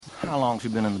How long she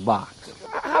been in the box?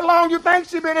 How long you think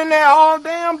she been in there all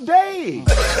damn day?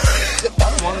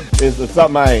 It's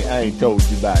something I ain't told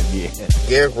you about yet.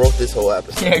 Garrick wrote this whole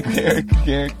episode. Yeah,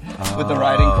 Garrick. With the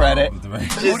writing credit.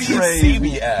 Who do you see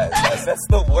me as? That's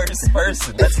the worst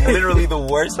person. That's literally the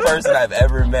worst person I've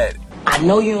ever met. I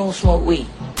know you don't smoke weed.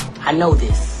 I know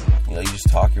this. You know, you just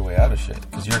talk your way out of shit.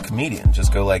 Because you're a comedian.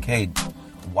 Just go like, hey,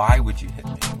 why would you hit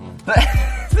me?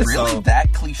 Really?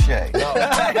 That cliche? No.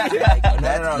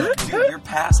 Dude, your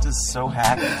past is so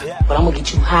happy. Yeah. But I'm gonna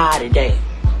get you high today.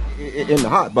 In the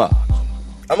hot box.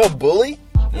 I'm a bully?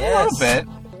 Yes. A little bit.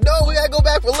 No, we gotta go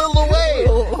back for Lil Wayne.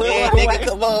 Yeah, nigga,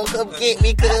 come on, come get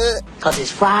me, cuz. Cause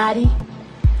it's Friday,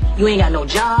 you ain't got no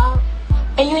job,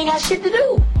 and you ain't got shit to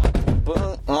do.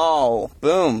 Boom. Oh,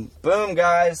 boom. Boom,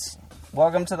 guys.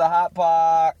 Welcome to the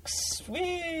Hotbox.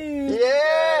 Whee!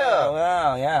 Yeah.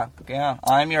 Wow, yeah.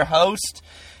 I'm your host,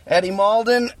 Eddie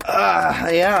Malden.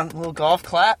 A little golf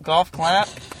clap.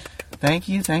 Thank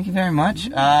you very much.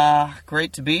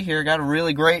 Great to be here. Got a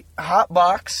really great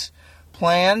Hotbox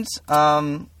plans.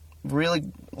 Really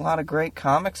a lot of great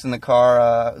comics in the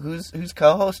car. Who's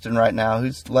co-hosting right now?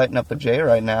 Who's lighting up a J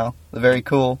right now? The very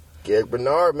cool Garrick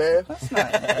Bernard, man. That's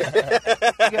not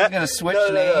You guys gonna switch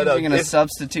names? You're gonna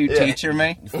substitute teacher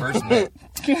me? First bit.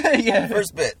 Yeah.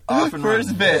 First bit.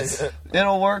 First bit.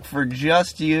 It'll work for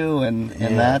just you, and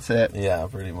that's it. Yeah,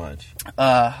 pretty much.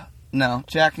 No.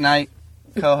 Jak Knight,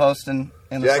 co-hosting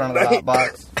in the Jak front of the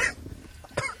Hotbox.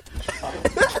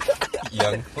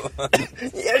 Young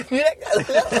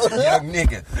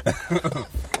nigga.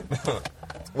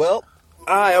 Well,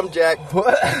 hi, I'm Jack.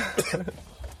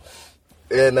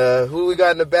 And who we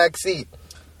got in the back seat?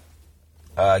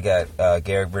 I got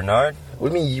Garrick Bernard.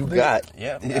 What do you mean you got?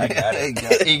 Yeah, I got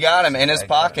it. He got him in his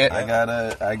pocket. I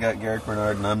got Garrick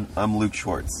Bernard, and I'm Luke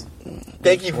Schwartz.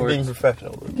 Thank you for being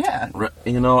professional, Luke. Yeah.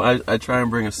 You know, I try and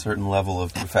bring a certain level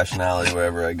of professionality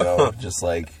wherever I go. Just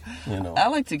like, you know. I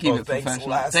like to keep it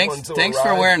professional. Thanks for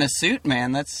arrive. wearing a suit,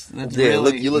 man. That's Yeah,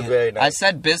 really... you look very nice. I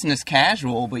said business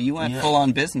casual, but you went full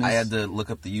on business. I had to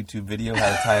look up the YouTube video how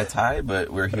to tie a tie,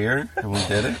 but we're here and we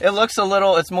did it. It looks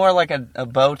it's more like a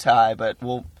bow tie, but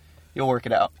you'll work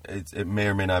it out. It may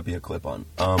or may not be a clip-on.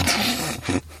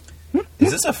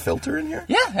 Is this a filter in here?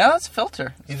 Yeah, it's a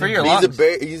filter. It's for your lungs.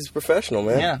 He's professional,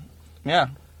 man. Yeah.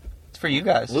 It's for you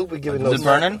guys. Luke, we giving Is it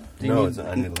burning? No,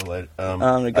 I need a little light. I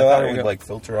thought it would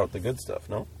filter out the good stuff.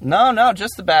 No. No,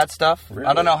 just the bad stuff. Really?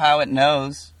 I don't know how it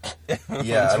knows.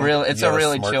 Yeah, it's a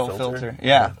really chill filter.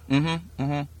 Yeah.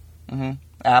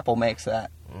 Apple makes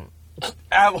that.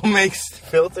 Apple makes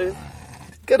filters.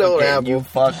 Good old Apple. You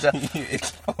fucked up.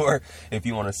 Or if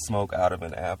you want to smoke out of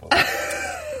an apple.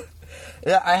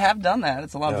 Yeah, I have done that.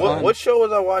 It's a lot of fun. What show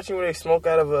was I watching where they smoke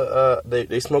out of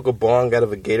they smoke a bong out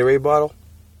of a Gatorade bottle?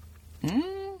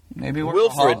 Maybe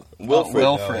Wilfred.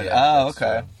 Wilfred. Oh,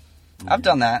 okay. I've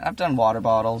done that. I've done water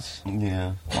bottles.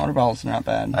 Yeah. Water bottles are not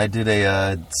bad. I did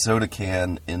a soda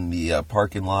can in the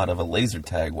parking lot of a laser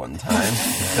tag one time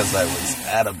because I was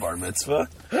at a bar mitzvah.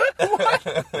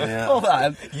 Yeah. Hold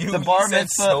on. The bar said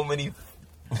mitzvah. So many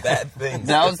bad things.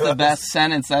 That was the best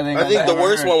sentence I think. I think the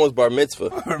worst one was bar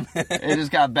mitzvah. It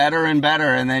just got better and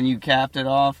better, and then you capped it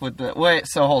off with the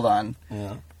So hold on.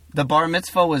 Yeah. The bar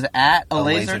mitzvah was at a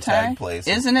laser tag place.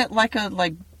 Isn't it like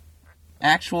a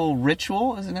actual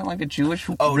ritual? Isn't it like a Jewish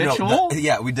ritual?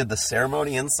 No, we did the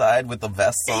ceremony inside with the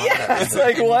vests on. Yeah, it's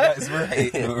like what?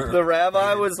 Right. The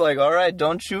rabbi was like, "All right,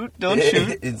 don't shoot."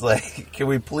 It's like, can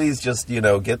we please just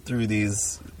get through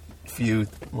these few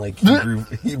Hebrew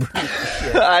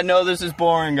shit. I know this is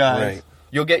boring, guys. Right.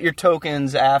 You'll get your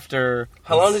tokens after.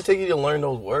 How long did it take you to learn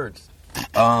those words?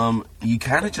 You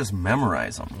kind of just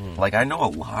memorize them. Like, I know a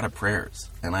lot of prayers,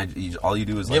 and all you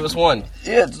do is give us one.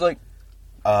 Yeah, it's like.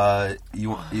 You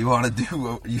want to do?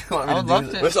 You want me I would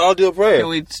love to. Let's all do a prayer. Can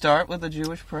we start with a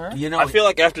Jewish prayer? I feel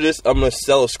like after this, I'm gonna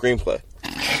sell a screenplay.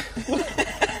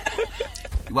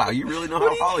 Wow, you really know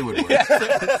how Hollywood works.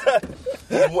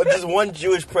 Just one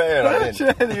Jewish prayer, and I'm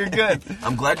in. You're good.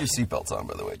 I'm glad your seatbelt's on,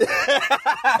 by the way.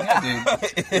 Yeah,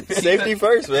 dude. Safety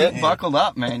first, man. Get buckled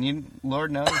up, man.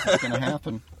 Lord knows what's gonna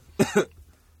happen.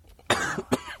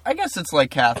 I guess it's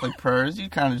like Catholic prayers. You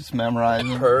kind of just memorize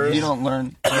them. Prayers? You don't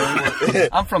learn.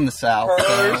 I'm from the South.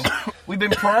 So we've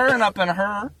been praying up in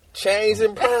her. Chains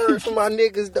and prayers for my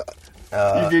niggas.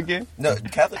 You get? No,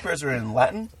 Catholic prayers are in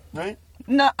Latin, right?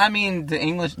 No, I mean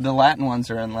the Latin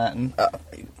ones are in Latin.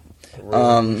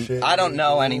 I don't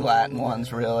know any Latin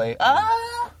ones really.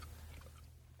 I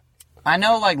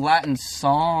know like Latin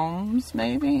songs,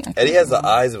 maybe. Eddie has the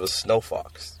eyes of a snow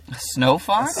fox. A snow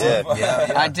fox?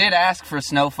 Yeah. I did ask for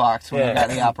snow fox when I got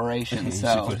the operation,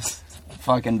 so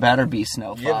fucking better be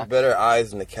Snow You have Fox. better eyes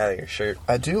than the cat in your shirt.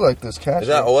 I do like this cat. Is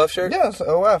that OF shirt? Yeah, it's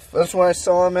OF. That's when I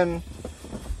saw him in...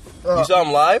 You saw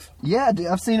him live? Yeah, dude,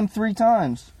 I've seen him 3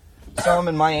 times. Saw him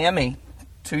in Miami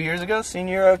 2 years ago,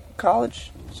 senior year of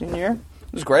college. Senior year.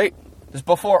 It was great. It was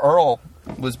before Earl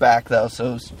was back, though,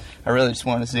 so I really just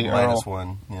wanted to see Earl.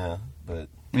 -1, yeah, but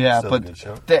Yeah, still a but good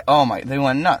show. they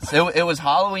went nuts. It was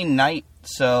Halloween night,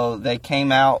 so they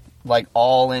came out like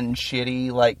all in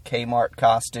shitty like Kmart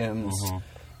costumes,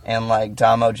 and like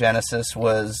Damo Genesis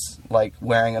was like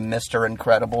wearing a Mr.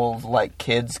 Incredible like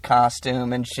kids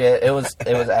costume and shit. It was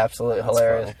absolutely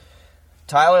hilarious. funny.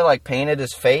 Tyler like painted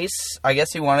his face. I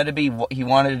guess he wanted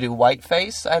to do white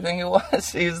face. I think it was.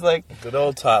 He was like, Good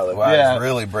old Tyler. Wow, Yeah. he's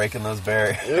really breaking those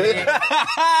barriers.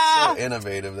 So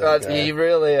innovative, that guy. he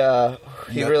really You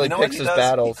know what picks he his does?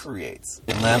 battles. He creates,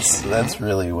 and that's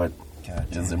really what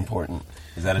is important.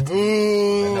 Is that a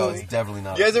Boo. No, it's definitely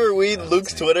not. You guys ever read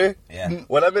Luke's Twitter? Yeah.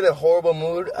 When I'm in a horrible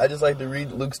mood, I just like to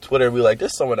read Luke's Twitter and be like,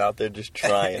 there's someone out there just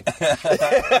trying.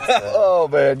 Oh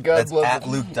man, God That's bless at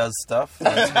him. Luke Does Stuff.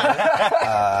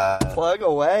 That's Plug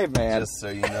away, man. just so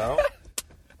you know.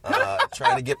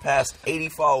 Trying to get past 80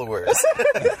 followers.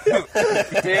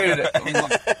 Dude,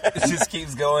 It just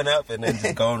keeps going up and then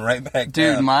just going right back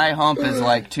dude, down. my hump is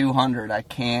like 200. I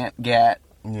can't get.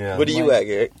 Yeah. What are you at,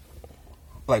 Garrick?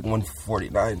 Like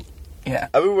 149. Yeah.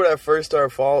 I remember when I first started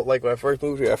following, like when I first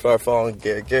moved here, I started following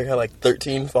Garrick. Garrick had like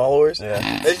 13 followers. Yeah.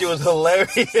 That shit was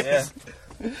hilarious. Yeah.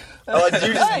 Did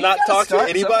you just not talk to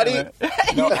anybody?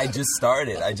 No, I just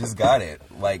started. I just got it.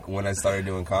 Like when I started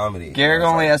doing comedy. Garrick I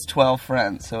was only like, has 12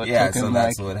 friends, so it Yeah, took him so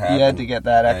that's like what happened. he had to get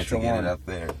that I had extra to get one. it up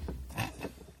there.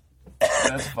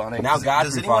 That's funny. Now Does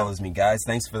Godfrey anyone- follows me, guys.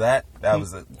 Thanks for that. That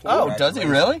was a Oh, does he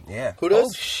really? Yeah. Who Oh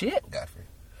does? shit. Godfrey.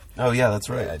 Oh yeah, that's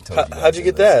right. I told you. How'd you guys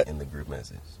get that? in the group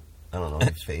message? I don't know. I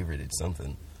favorited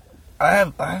something. I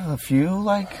have a few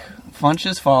like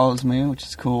Funches follows me, which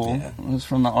is cool. Yeah. It was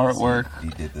from the artwork. You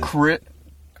did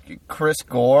this. Chris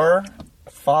Gore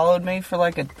followed me for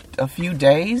like a few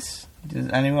days. Does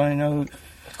anybody know who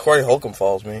Corey Holcomb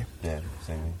follows me. Yeah,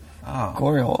 same. Oh,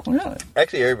 Corey Holt? Really?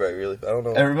 Actually, everybody really. I don't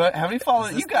know. Everybody? How many followers?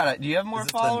 Is this You got it. Do you have more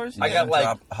followers? I got,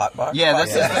 like- Hotbox. Yeah,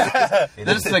 this It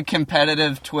This is the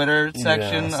competitive Twitter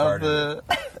section of started the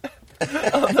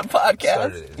of the podcast.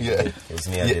 Started it. Yeah. It was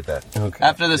me. I did that. Okay.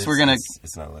 After this, we're gonna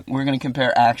It's not like.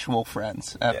 compare actual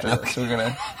friends. After Yeah. this,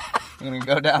 we're gonna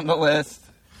go down the list.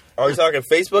 Are we talking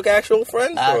Facebook actual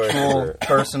friends? Actual, Or?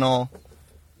 personal.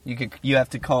 You have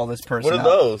to call this person. What are out.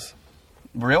 those?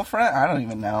 Real friend? I don't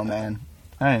even know, man.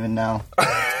 I don't even know.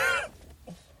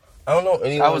 I don't know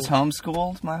anyone. I was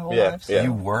homeschooled my whole Yeah, life. So. yeah.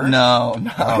 You were? No.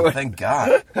 Oh, thank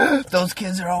God. Those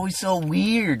kids are always so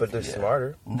weird. But they're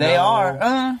smarter. They No.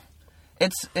 are.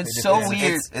 It's so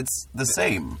weird. It's the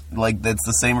same. Like that's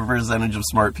the same percentage of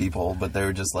smart people, but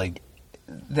they're just like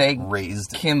They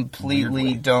raised completely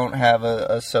weirdly. don't have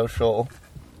a social,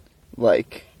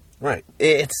 like, Right.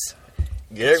 it's...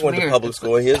 Garrick went weird. to public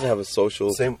school and he doesn't have a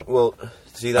social. Same. Well,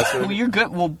 See, that's what Well, you're good.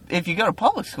 Well, if you go to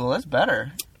public school, that's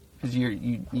better. Because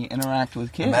you interact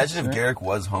with kids. imagine if right? Garrick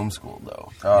was homeschooled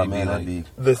though. Oh, He'd man, that'd be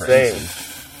the crazy.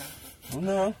 same.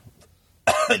 No,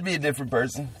 I'd be a different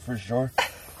person for sure.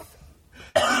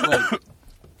 Like,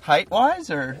 height-wise,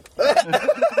 or...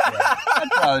 I'd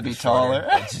probably be taller.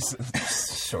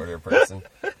 Just shorter person.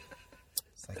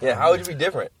 It's like, Yeah, how would you be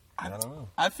different? I don't know.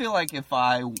 I feel like if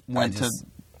I went just- to...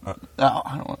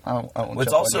 I won't Well, it's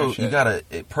jump on also your shit. you gotta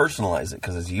personalize it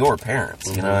because it's your parents.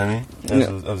 You know what I mean? That's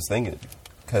what I was thinking.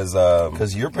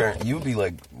 Because your parent, you would be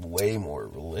like way more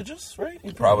religious, right?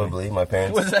 Probably my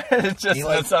parents. Was that just He, an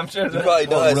like- assumption? he probably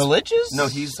does. Religious? No,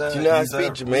 he's. Do you know how to he's,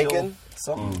 speak Jamaican? real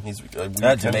Something. He's a weird Not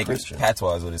kind of Jamaican. Christian.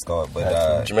 Patois is what it's called,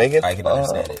 but Jamaican? I can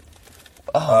understand it.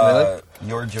 Oh, really?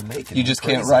 You're Jamaican. You just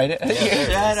Crazy. can't write it?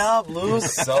 Shut up, Luke.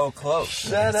 So close.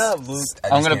 Shut up, Luke.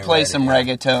 I'm going to play some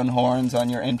reggaeton horns on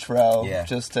your intro. Yeah.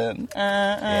 Just to...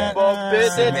 Yeah.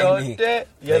 You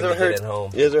guys ever heard? at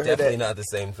home. You guys ever heard Definitely that? not the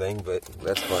same thing, but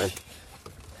That's fine.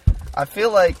 I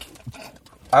feel like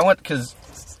I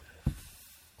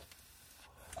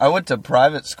went to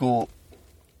private school,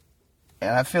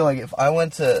 and I feel like if I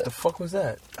went to... The fuck was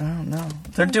that? I don't know.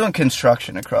 They're doing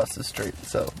construction across the street,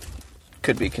 so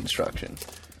could be construction.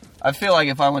 I feel like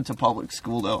if I went to public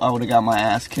school, though, I would have got my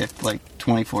ass kicked like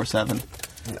 24/7.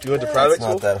 You went to private It's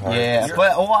school? not that hard. Yeah, You're-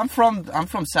 but I'm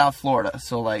from South Florida,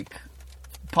 so like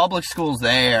public schools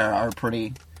there are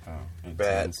pretty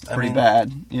Bad. I pretty mean,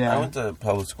 bad. Yeah. I went to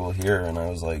public school here, and I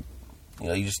was like,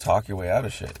 you just talk your way out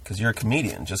of shit because you're a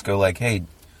comedian. Just go like, hey,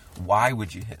 why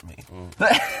would you hit me?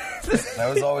 That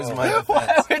was always my defense.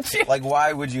 Why would you? Like,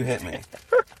 why would you hit me?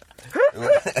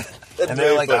 And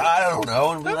they're like, I don't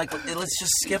know. And we're like, let's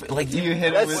just skip it. Like, You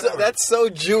hit it with... That's so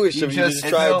Jewish of you just to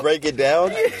try and break it down.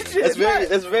 That's very.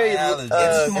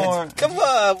 it's more... Come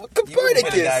on, you would Copernicus.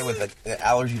 put a guy with an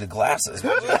allergy to glasses.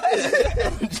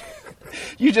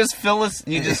 You just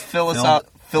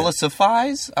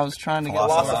philosophize? I was trying to get...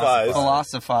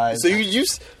 Philosophize. So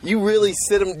you really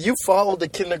sit him. You followed the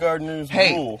kindergartner's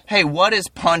rule. Hey, what is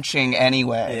punching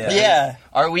anyway? Yeah.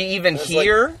 Are we even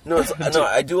here? No,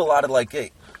 I do a lot of like,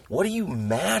 hey, what are you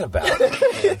mad about?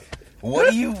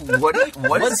 What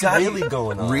is really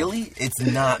going on? Really? It's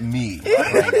not me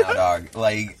right now, dog.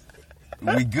 Like,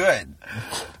 we good.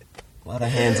 A lot of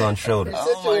hands on shoulders.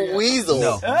 You're such a weasel.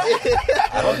 No.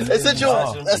 That's such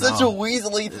a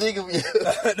weaselly thing of you.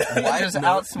 Just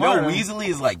outsmart No, him. Weaselly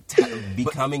is like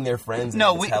becoming their friends and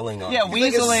telling on. Yeah,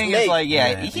 weaseling is like,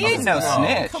 he ain't no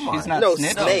snitch. Come on. He's not No,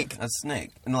 snitching. snake. A snake.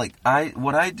 And like,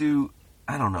 what I do,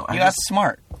 I don't know. You got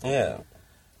smart. Yeah.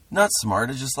 Not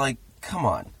smart, it's just like, come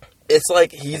on. It's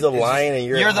like he's a lion and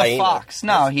you're You're a the hyena. fox.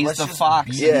 No, he's let's the just fox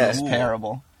be in this cool.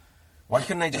 parable. Why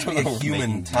couldn't I just be a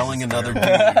human telling another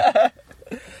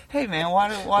dude? Hey, man,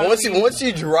 why Once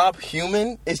you drop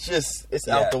human, it's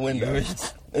out the window.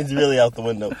 It's really out the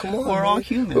window. Come on, We're all man.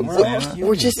 humans, man.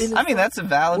 We're just in. I mean, that's a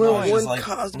valid We're point. one Like,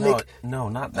 cosmic. No,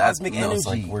 not that. cosmic No, it's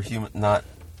like energy. we're human, not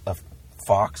a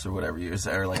fox or whatever you're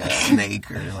saying, or like a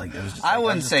snake or like. It was just I like,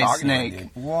 wouldn't I'm just say talking to snake. you, dude.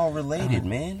 We're all related,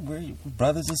 man. We're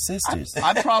brothers and sisters.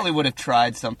 I probably would have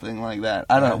tried something like that.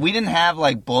 I don't know. We didn't have,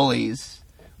 like, bullies,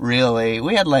 really.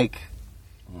 We had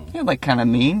kind of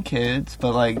mean kids,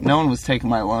 but, like, no one was taking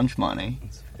my lunch money.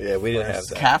 Yeah, we didn't have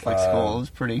that. Catholic school was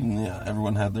pretty... Yeah,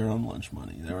 everyone had their own lunch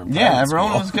money. They were in Yeah, private everyone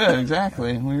school. was good,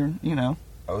 exactly. We were,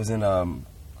 I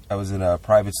was in a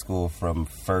private school from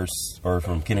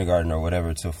kindergarten or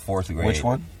whatever to 4th grade. Which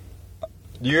one?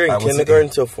 You're I in was kindergarten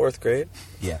until 4th grade?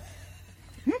 Yeah.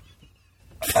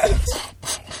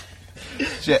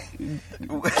 yeah.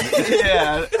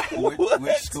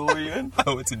 Which school were you in?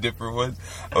 I went to different ones.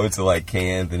 I went to like K.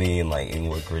 Anthony and like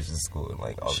Inglewood Christian School and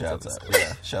like all Shouts those out. other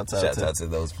Yeah. Shouts Shouts out to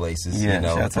those places, Yeah, you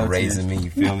know, shouts for out to raising me, you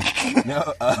feel me?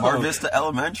 No, Mar Vista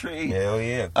Elementary. Hell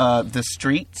yeah. The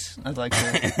streets. I'd like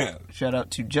to shout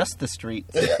out to just the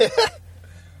streets.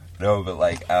 No, but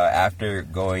like after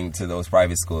going to those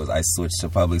private schools, I switched to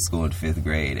public school in 5th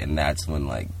grade, and that's when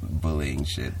like bullying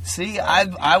shit. See,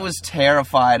 I was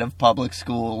terrified of public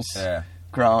schools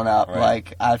growing up. Right.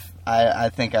 Like, I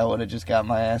think I would have just got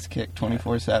my ass kicked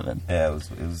 24/7. Yeah, it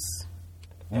was.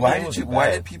 Why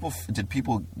did people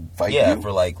fight you? Yeah,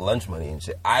 for like lunch money and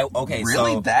shit. Really?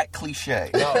 So, That cliche?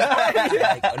 no,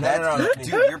 no, dude,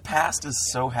 your past is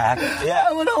so happy. Yeah.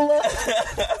 I would have loved.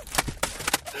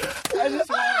 I just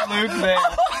want Luke there.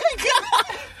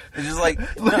 It's just like,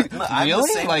 Luke, no, I'm the really?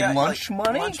 same Like guy. lunch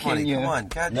money? Lunch Can money, you- come on.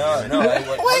 God No, damn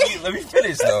it. Let me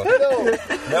finish, though.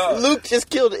 No. Luke just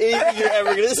killed anything you're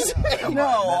ever gonna say. No,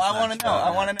 I want to know. I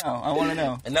want to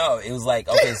know. No, it was like,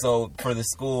 okay, so for the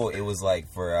school, it was like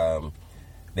for,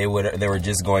 they were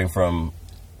just going from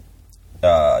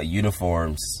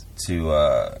uniforms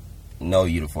to no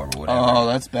uniform or whatever. Oh,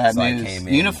 that's bad So I news. came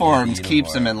in Uniforms with a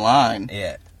keeps them in line.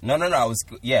 Yeah. No, I was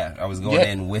going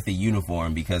in with a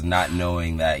uniform because not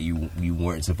knowing that you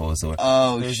weren't supposed to.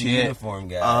 Oh, There's shit. a uniform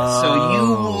guy. So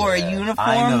you wore a I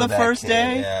uniform know the that first kid,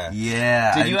 day? Yeah.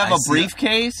 Yeah. Did you have a a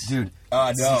briefcase? Dude.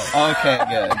 No. Okay,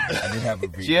 good. I did have a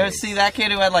briefcase. Did you ever see that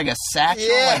kid who had like a satchel,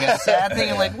 Yeah. like a sad thing?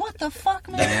 You're like, what the fuck,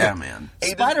 man? Yeah, man.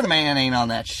 Spider-Man ain't on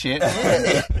that shit.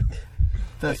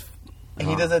 That's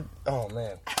He doesn't. Oh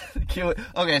man.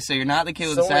 okay, so you're not the kid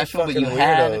with So the many satchel, but fucking you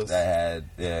had weirdos. I had,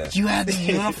 yeah. you had the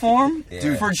uniform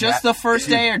Dude, for just the first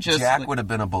day, or just Jack like- would have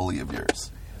been a bully of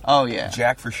yours. oh yeah.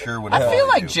 Jack for sure would have. I feel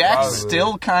like Jack Probably.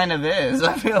 still kind of is.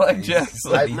 I feel like Jack's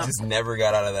like He just never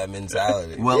got out of that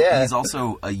mentality. Well, Yeah. he's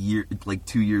also a year, like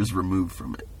 2 years removed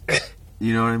from it.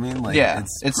 You know what I mean? Like, Yeah,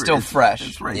 it's still fresh.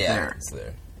 It's right yeah, there. it's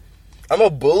there. I'm a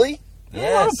bully. a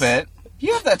little bit.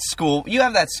 You have that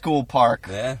school park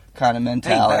Yeah. kind of Hey,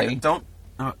 mentality. don't.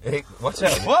 Hey, watch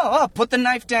out. Whoa, put the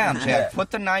knife down, Jack. Yeah. Put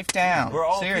the knife down. We're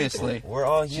all Seriously. people. We're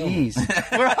all human.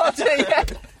 Jeez. We're all saying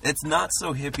It's not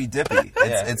so hippy dippy.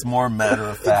 Yeah. It's more matter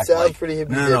of fact. sounds like, pretty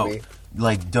No. hippy-dippy.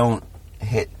 Like don't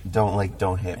hit me.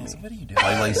 What are you doing?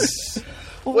 Like,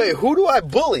 Wait, who do I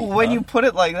bully? when you put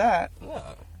it like that.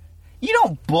 You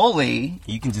don't bully.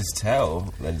 You can just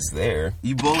tell that it's there.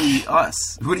 you bully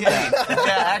us. What do you mean?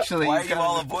 Yeah, actually. Why are you you gotta-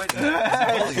 all avoiding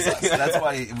that? You bullies us. That's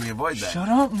why we avoid that. Shut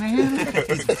up,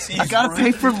 man. I gotta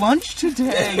pay for lunch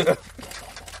today.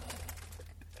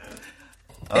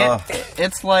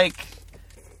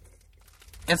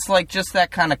 It's like just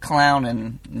that kind of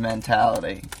clowning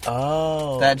mentality.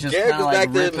 Oh, That just Garrick kinda was like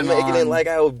back there ripping making it on- like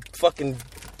I would fucking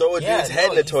throw a dude's head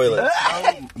in the toilet.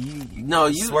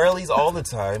 You swirlies all the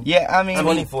time. Yeah, I mean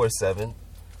 24/7.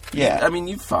 Yeah, I mean,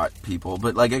 you fought people,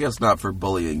 but like I guess not for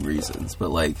bullying reasons, but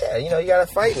like Yeah, you gotta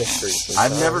fight in the streets.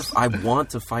 I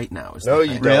want to fight now. No,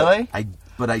 you don't. really. I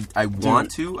want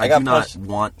to. I got do not punched.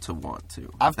 want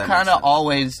to. I've kind of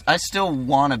always. I still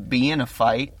want to be in a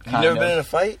fight. You never been in a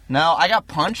fight? No, I got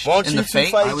punched Why don't in you the two face.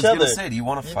 fight I was each gonna other? say, do you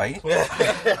want to fight?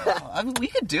 I mean, we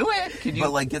could do it. Could you?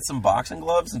 But like, get some boxing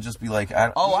gloves and just be like, No, I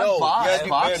you gotta do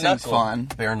boxing's bare fun.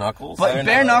 bare knuckles. But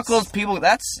bare knuckles, people.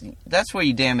 That's where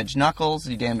you damage knuckles.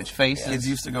 You damage faces. Kids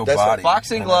used to go That's body.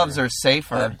 Boxing gloves are I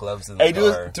safer. have gloves in the Hey,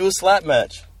 car. do a slap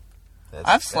match.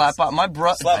 I've slap boxed. My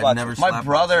Slap never my slap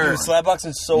brother. Dude, slap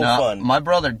boxing's so fun. My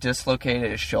brother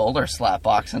dislocated his shoulder slap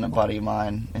boxing a buddy of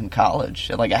mine in college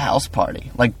at like a house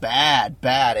party. Like bad.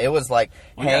 It was like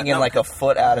hanging like a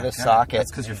foot out of his socket.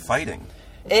 That's because you're fighting.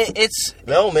 It's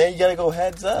No, man, you gotta go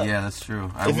heads up. Yeah, that's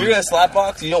true. If you're gonna slap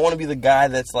box, you don't want to be the guy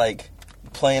that's like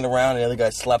playing around and the other guy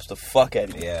slaps the fuck out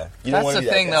of you. Yeah. You don't that's wanna the be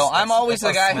that thing guy. though. I'm always the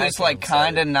that's guy how who's smack like him,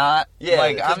 kind of not. Yeah,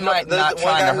 like because I'm not one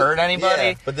trying guy to hurt anybody.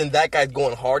 Yeah, but then that guy's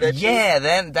going hard at you. Yeah,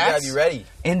 then You that's gotta be ready.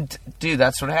 And dude,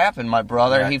 that's what happened. My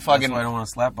brother, he fucking. That's why I don't want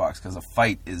to slap box, because a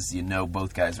fight is,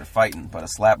 both guys are fighting, but a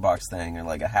slap box thing or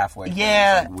like a halfway thing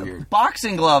Yeah, is like weird.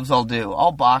 boxing gloves I'll do.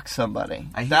 I'll box somebody.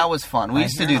 That was fun. We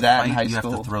used to do that in high You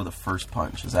school. have to throw the first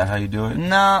punch. Is that how you do it?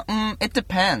 No, it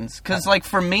depends. Cause like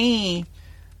for me,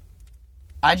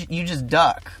 you just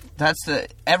duck.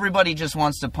 Everybody just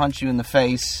wants to punch you in the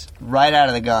face right out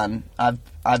of the gun.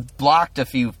 I've blocked a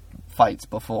few fights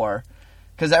before.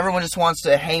 Because everyone just wants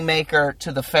to haymaker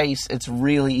to the face. It's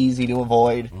really easy to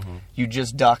avoid. Mm-hmm. You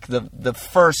just duck the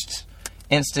first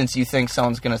instance you think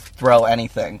someone's going to throw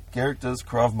anything. Garrick does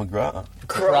Krav Maga.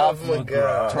 Krav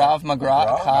Maga. Krav Maga.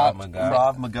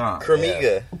 Krav Maga.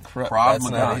 Kramiga. Krav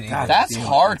Maga. God That's damn it,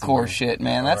 hardcore shit,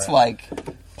 man. That's like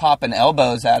popping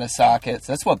elbows out of sockets.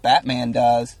 That's what Batman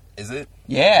does. Is it?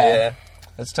 Yeah.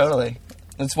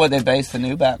 That's what they based the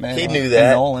new Batman He on. knew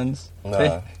that. Nolan's.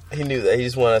 Nah, he knew that. He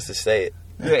just wanted us to say it.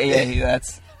 Yeah,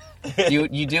 that's...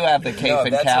 You do have the cape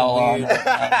and that's cowl a on. weird-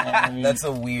 I mean, That's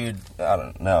a weird. I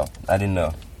don't know. I didn't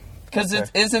know. because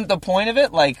it isn't the point of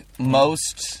it like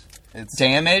most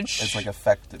damage. It's like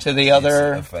effective. to the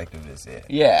other. Effectiveness.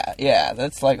 Yeah. Yeah,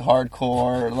 that's like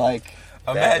hardcore. Like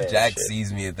Imagine Batman Jack shit.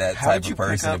 sees me as that How type did you of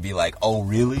person pick to up- be like, "Oh,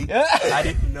 really? I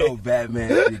didn't know Batman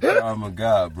did Krav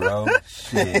Maga, bro.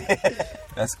 Shit,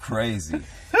 that's crazy."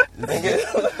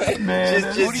 man,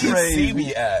 Who do you see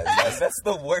me as? That's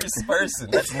the worst person.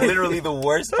 That's literally the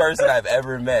worst person I've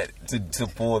ever met to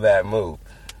pull that move.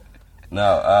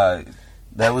 No,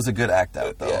 that was a good act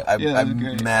out, though. Yeah. I'm that's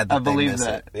great. mad that I they believe missed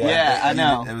that. it. Yeah, I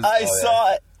know. It was, I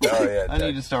saw it. Oh yeah, I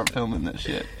need to start filming this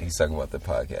shit. He's talking about the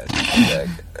podcast.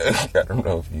 Jack. I don't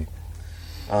know if you.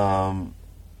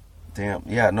 damn.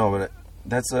 Yeah, no, but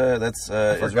that's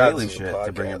Israeli to shit the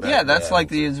to bring it podcast. back. Yeah, that's Yeah. like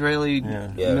the Israeli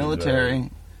Yeah, military,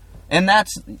 and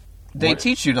they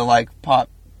teach you to like pop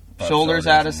shoulders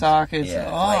out of and- sockets. Yeah,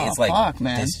 Oh, it's like fuck,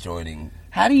 man. disjointing.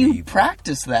 How do you people.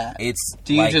 practice that?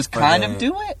 Do you like just for kind the- of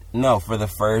do it? No, for the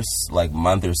first like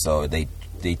month or so, they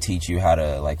teach you how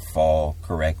to like fall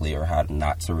correctly or how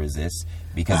not to resist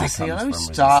because it See, comes I from always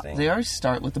resisting. They always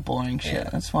start with the boring shit. Yeah.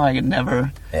 That's why I could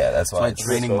never. Yeah, that's why That's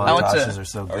why training I went to- montages are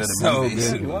so good. in so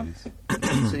movies.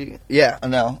 good. See, yeah,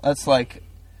 no, that's like.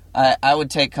 I would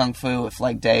take kung fu if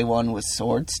like day one was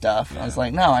sword stuff. I was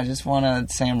like, no, I just want a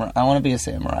samurai. I want to be a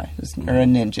samurai or a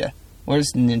ninja.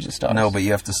 Where's ninja stars? No, but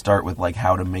you have to start with like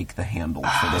how to make the handle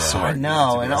for the sword. I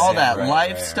know, and You have to all go- that right,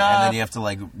 life right. stuff. And then you have to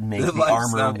like make The the life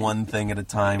armor stuff. one thing at a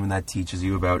time, and that teaches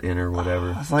you about inner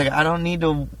whatever. I was like, I don't need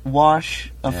to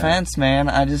wash a fence, man.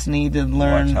 I just need to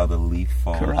learn Watch how the leaf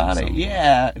falls. or karate. something.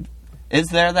 Yeah. Is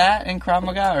there that in Krav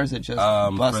Maga, or is it just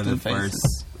For busting the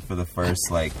faces? first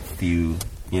like few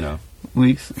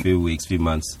Weeks. few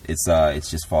months, it's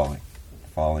just falling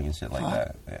and shit like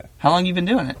that. Yeah, How long you been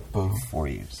doing it? 4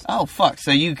 years. Oh fuck!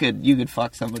 So you could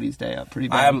fuck somebody's day up pretty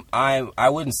bad. I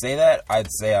wouldn't say that. I'd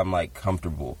say I'm like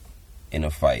comfortable in a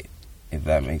fight, if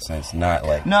that makes sense. Not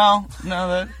like No,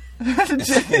 that.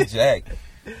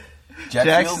 Jack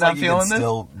Jack's feels not like he feeling can this?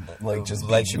 still like just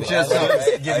let you Just-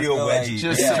 give you a wedgie.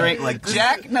 Just Yeah. straight like-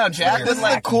 Jack. No, Jack Like was a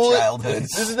like wacky cool- childhood.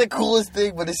 This is the coolest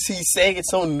thing, but he's saying it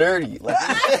so nerdy. Like,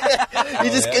 he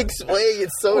just explains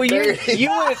it's so Well, nerdy. you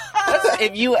would,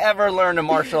 if you ever learned a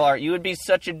martial art, you would be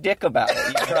such a dick about it.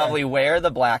 You'd probably wear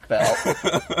the black belt,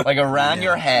 like around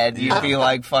your head. You'd be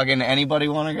like, "Fucking anybody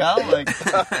want to go?" Like,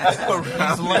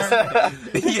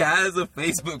 He has a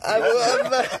Facebook page.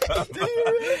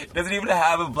 Doesn't even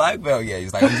have a black belt yet.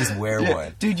 He's like, I just wear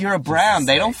one. dude, you're a brown.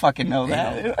 They don't fucking know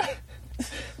that.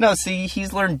 No, see,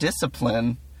 he's learned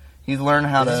discipline He's learned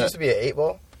how Did to. this used to be an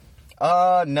 8-ball?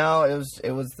 No,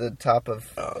 it was the top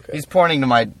of. Oh, okay. He's pointing to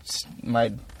my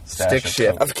stick of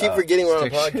shift. I keep forgetting we're on a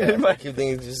stick podcast. shift. I keep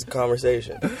thinking it's just a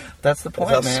conversation. That's the point,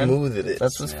 That's how man. smooth it is.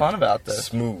 That's what's fun about this.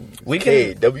 Smooth. We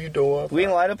K, can W door. we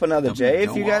can light up another J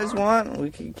if you guys want. We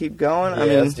can keep going. Yeah, I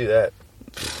mean, let's do that.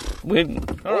 we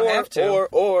don't have to.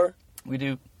 Or We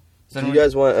do. do you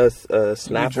guys want a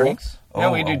Snapple? drinks? Yeah,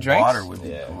 we do a drinks. Water would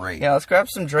be great. Yeah, let's grab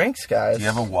some drinks, guys. Do you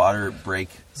have a water break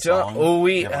song? Oh,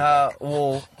 Do you have a-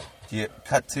 well, do you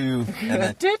cut to and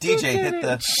then DJ hit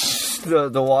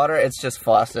the water. It's just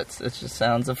faucets. It's just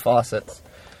sounds of faucets.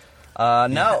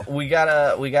 No, we got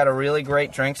a really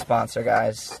great drink sponsor,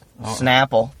 guys.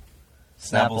 Snapple.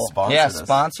 Snapple sponsored Yeah, us.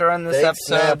 sponsor on this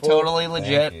Thanks, episode. Snapple. Totally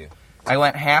legit. Thank you. I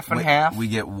went half and half. We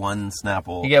get one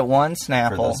Snapple. You get one for the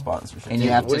Snapple, sponsorship. and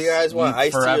you have What to. do you guys want,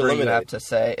 iced tea or forever, you lemonade? have to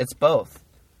say it's both.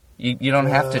 You don't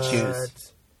have to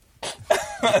choose.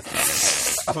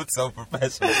 I'm so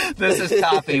professional. This is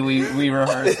copy. We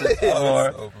rehearsed it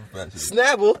before. So professional.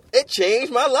 Snapple, it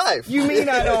changed my life. You mean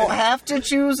I don't have to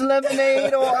choose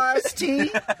lemonade or iced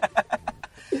tea?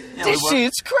 This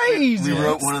shit's crazy. We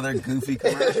wrote one of their goofy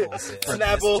commercials for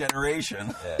Snapple. this generation.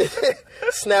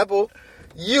 Snapple,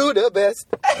 you the best.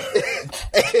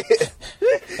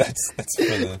 That's for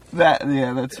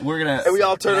the. We're gonna. And we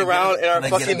all turn around in our Can I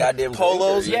get a fucking goddamn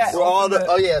polos. drink? Yeah. We're all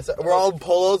we're all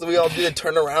polos, and we all do the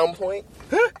turnaround point.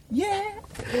 Yeah.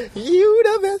 You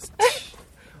the best.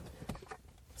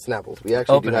 Snapples. We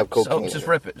actually Open do it. have cocaine. Just in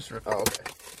rip it. Just rip it. Oh,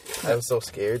 okay. I was so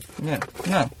scared. Yeah.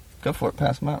 No. Go for it.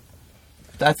 Pass them out.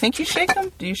 I think you shake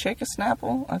them. Do you shake a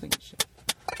Snapple? I think you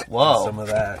shake. Whoa. Some of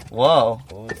that. Whoa.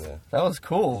 What was that? That was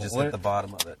cool. Just hit the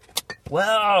bottom of it.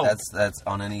 Whoa. That's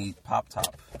on any pop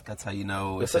top. That's how you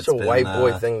know It's if such a been, white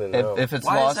boy thing to know. If it's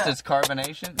Why is lost that? its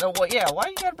carbonation. No, well, yeah. Why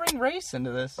you gotta bring race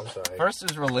into this? I'm sorry. First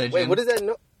is religion. Wait, what is that?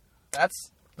 No. That's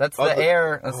the Oh, the-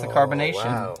 air. That's the carbonation.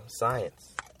 Wow,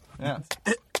 science. Yeah.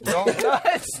 Don't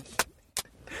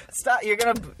stop.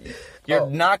 You're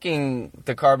knocking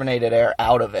the carbonated air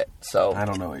out of it. So I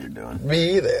don't know what you're doing.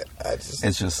 Me either.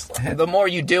 It's just the more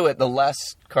you do it, the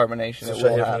less carbonation So it should I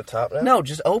will hit from have. the top now? No,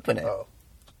 just open it. Oh.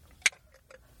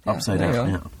 upside there you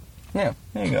down. go. Yeah,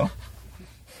 there you go.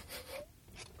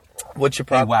 What's your Hey,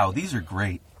 problem? wow, these are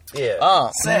great. Yeah.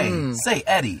 Say,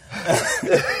 Eddie.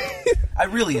 I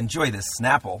really enjoy this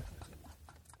Snapple.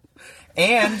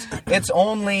 And it's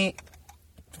only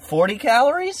 40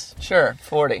 calories? Sure,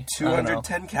 40. I don't know.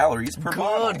 210 calories per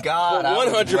bottle. Good God. I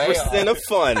was way 100% off. of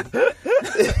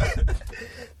fun.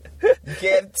 You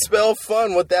can't spell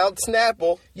fun without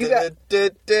Snapple. You got-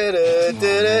 You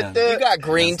You got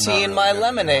green That's tea not in really my good.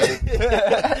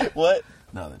 lemonade. What?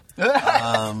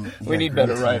 Nothing. We need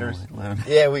better writers.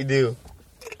 Yeah, we do.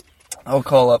 I'll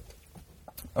call up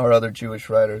our other Jewish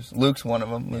writers. Luke's one of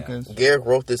them. Luke is. Garrick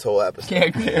wrote this whole episode. Yeah,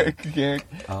 Garrick,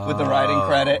 with the writing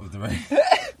credit. With the writing-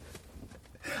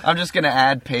 I'm just going to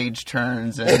add page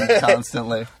turns and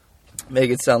constantly make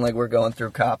it sound like we're going through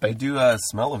I copy. do a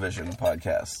Smell-O-Vision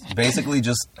podcast. Basically,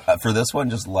 just for this one,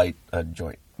 just light a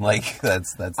joint. Like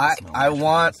that's the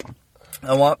Smell-O-Vision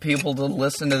I want people to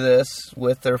listen to this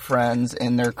with their friends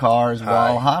in their cars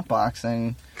while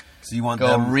hotboxing. So you want Go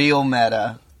them? real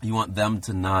meta. You want them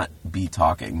to not be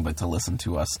talking, but to listen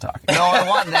to us talking. No, I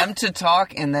want them to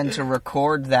talk and then to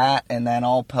record that, and then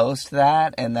I'll post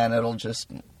that, and then we'll just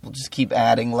keep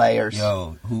adding layers.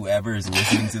 Yo, whoever is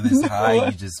listening to this high,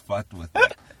 you just fucked with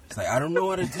it. It's like, I don't know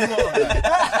how to do all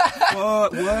that.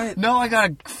 What? No, I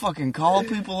gotta fucking call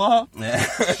people up.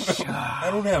 I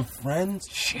don't have friends.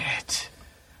 Shit.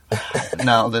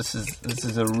 No, this is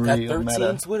a Got real 13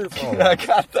 meta. Twitter followers.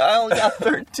 I only got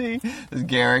 13. This is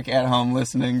Garrick at home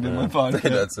listening to my podcast.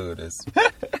 That's who it is.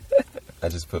 I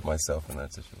just put myself in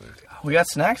that situation. We got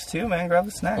snacks too, man. Grab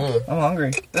the snack. I'm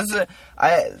hungry. This is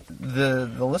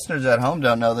the listeners at home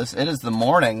don't know this. It is the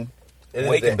morning.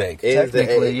 Wake and bake. It is the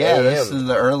Technically, yeah. AM. This is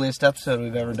the earliest episode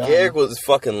we've ever done. Garrick was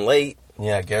fucking late.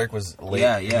 Yeah, Garrick was late.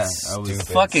 Yeah. He's I was stupid.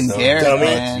 Fucking So Garrick, dummy.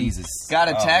 man. Jesus. Got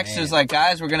a Oh, text. man. Just like,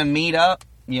 guys, we're gonna meet up.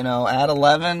 At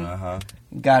 11.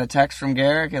 Got a text from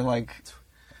Garrick at like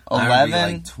I would be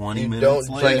 11. like 20 You minutes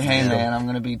don't late. Like, hey man, I'm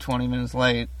gonna be 20 minutes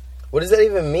late. What does that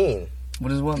even mean? What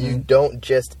does what You mean? don't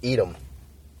just eat them.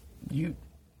 You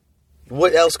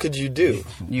What else could you do?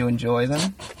 enjoy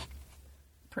them?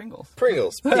 Pringles.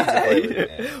 Pringles. Pizza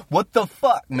flavor. What the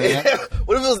fuck, man?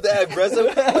 What if it was that aggressive?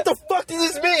 What the fuck does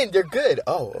this mean? They're good.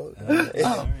 Oh.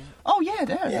 Oh yeah,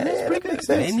 that is pretty good. makes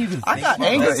sense. didn't even I think got about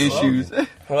anger that. issues.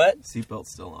 What?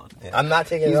 Seatbelt's still on. I'm not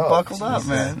taking He's it off. buckled up,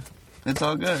 man. It's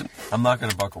all good. I'm not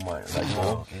gonna buckle mine. Like,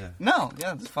 Oh, yeah. No,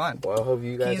 yeah, it's fine. Well, I hope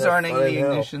you guys Keys have aren't in fun the in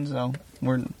hell. ignition, so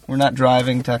we're not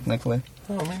driving technically.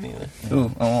 Oh, me neither.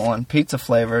 Ooh, I want one. Pizza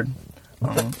flavored.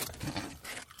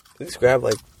 Let's grab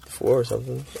like 4 or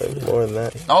something. Like more than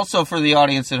that. Also, for the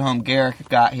audience at home, Garrick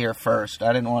got here first.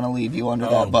 I didn't want to leave you under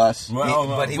that bus.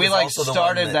 But he We was like also the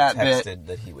started one that texted bit.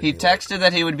 That he would He be texted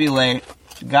that he would be late.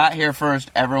 Got here first.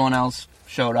 Everyone else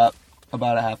showed up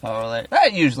about a half hour late.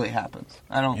 That usually happens.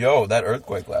 I don't. Yo, that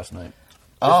earthquake last night.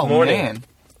 Oh morning. man.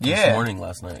 This Yeah. morning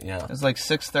last night, yeah. It was like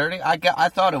 6:30. I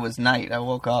thought it was night. I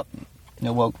woke up. It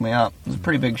woke me up. It was a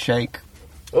pretty big shake.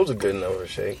 It was a good enough of a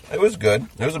shake. It was good.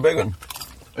 It was a big one.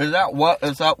 Is that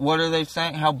what are they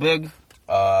saying? How big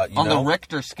on the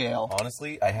Richter scale?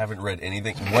 Honestly, I haven't read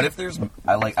anything. What if there's...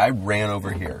 I ran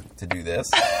over here to do this.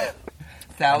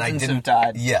 Thousands have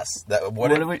died. Yes.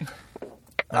 What do we...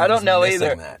 I don't know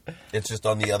either. That. It's just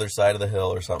on the other side of the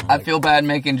hill or something. I feel bad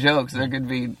making jokes. There could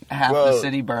be half the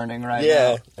city burning right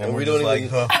now. And we don't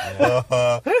even...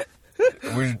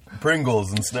 We're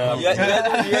Pringles and Snap. You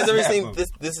guys ever seen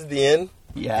This Is the End?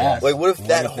 Yeah. Like, what if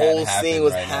that whole scene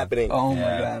was right now? happening? Oh my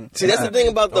god. See, that's the thing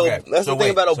about So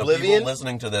Oblivion. people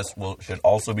listening to this should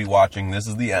also be watching This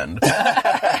Is the End.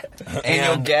 And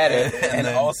you'll get it. And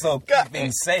also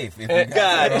being safe.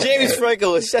 God, James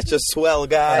Franco is such a swell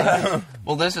guy.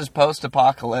 Well, this is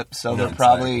post-apocalypse, so they're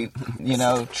probably,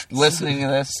 listening to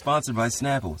this. Sponsored by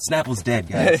Snapple. Snapple's dead,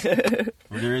 guys.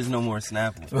 There is no more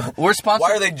Snapple. We're sponsored.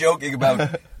 Why are they joking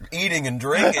about eating and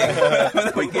drinking?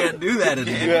 We can't do that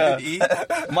anymore.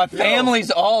 My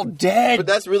family's all dead. But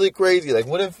that's really crazy. Like,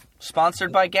 what if...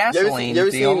 Sponsored by gasoline, you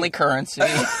ever the seen- only currency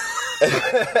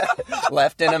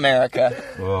left in America.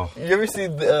 Oh. You ever see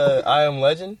I Am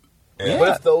Legend? Yeah. What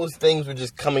if those things were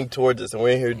just coming towards us and we're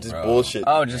in here just bullshit?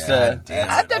 Oh, just damn it.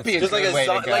 that'd be a Just good like way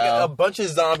to go. like a bunch of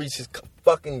zombies just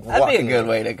fucking That'd be a walking good in.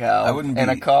 way to go. I wouldn't be in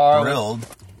a car. thrilled,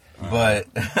 but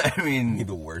I mean,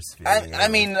 The worst feeling. I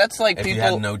mean, that's like if people. you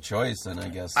had no choice, then I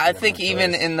guess. I you have think no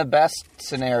even choice. in the best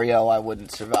scenario, I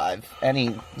wouldn't survive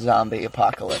any zombie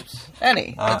apocalypse.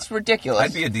 It's ridiculous.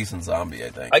 I'd be a decent zombie, I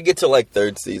think. I get to like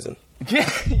 3rd season.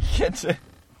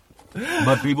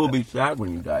 But people be sad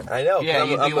when you die. I know. Yeah, I'm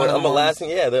you'd be one of the a ones-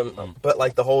 lasting. But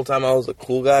like the whole time I was a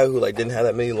cool guy who like didn't have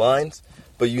that many lines.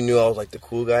 But you knew I was like the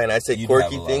cool guy, and I said You'd quirky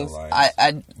have a lot things. of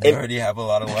lines. You already have a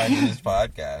lot of lines in this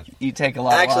podcast. You take a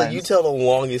lot Actually, of lines. you tell the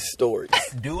longest story.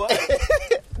 Do I?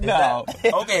 No.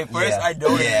 Okay, first I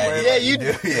don't. Yeah, you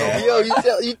do.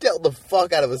 Yo, you tell the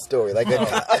fuck out of a story. Like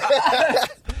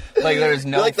Like there's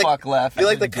no like the- fuck left. you're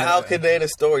like the Kyle Kinane of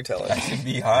storytelling. I should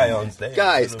be high on stage.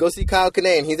 Guys, go see Kyle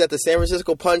Kinane. He's at the San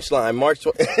Francisco Punchline, March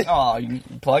 20th. Oh, you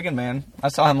plugging, man. I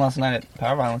saw him last night at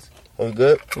Power Violence. Was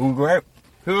good? It was great.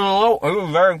 He was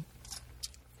very...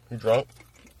 You drunk?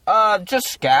 Just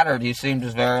scattered. He seemed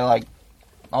just very, like,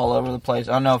 all over the place.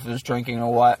 I don't know if he was drinking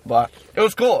or what, but it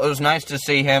was cool. It was nice to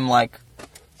see him, like,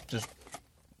 just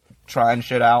trying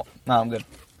shit out. No, I'm good.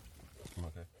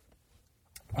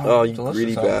 Oh, you delicious,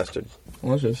 greedy huh? bastard.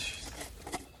 Delicious.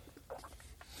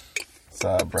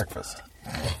 It's breakfast.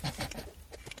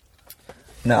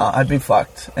 No, I'd be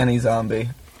fucked. Any zombie.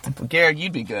 Garrick,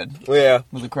 you'd be good. Yeah.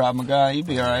 With a Krav Maga, you'd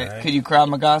be alright. Could you Krav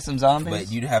Maga some zombies?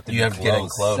 But you'd have to You have to get in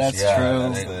close. That's yeah,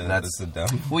 true. That's the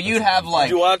dumb. Well, you'd have, like...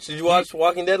 Did you watch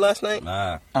Walking Dead last night?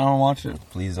 Nah, I don't watch it.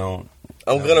 please don't.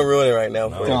 I'm gonna ruin it right now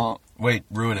for you. Don't. Wait,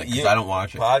 ruin it, because I don't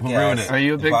watch it. Podcast. Ruin it. Are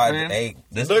you a big fan? Hey,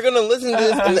 this They're gonna listen to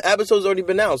this, and the episode's already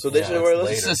been out, so they Yeah, should already it's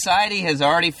listen. later. Society has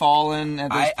already fallen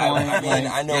at this point. I mean,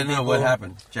 I know Yeah, no, people. what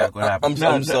happened? Jack, what happened?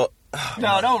 I'm so.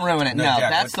 No, don't ruin it. No, Jack,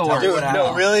 that's the tell worst. me what happened.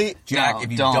 No, really? Jack, No,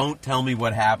 if you don't. don't tell me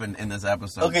what happened in this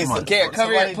episode, Okay, come so on. Garrett,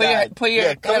 cover your, cover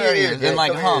your ears, and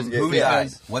like cover your hum. ears, Who yeah.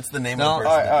 died? What's the name No, of the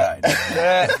person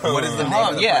that died? What is the name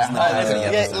of the yeah. person that died in the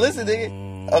Yeah, episode? listen,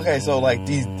 nigga. Okay, so like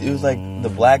it was like the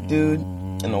black dude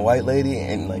and the white lady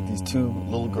and like these 2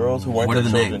 little girls who weren't What are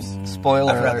their the children. names?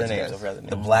 Spoiler I forgot alert. their names.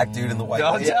 The black dude and the white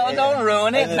Don't lady? tell. Don't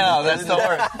ruin it. And then No, the- that's the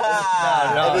worst.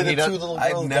 And No, then he the 2 doesn't. little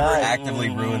I've girls never died. actively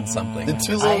ruined something. The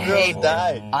 2 little girls hate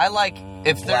died. I like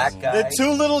if there's. Black guy. The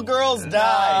 2 little girls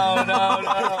died.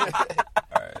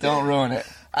 No. Don't ruin it.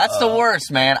 That's the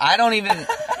worst, man. I don't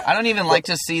even like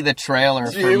to see the trailer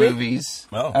Did for you hear me? movies.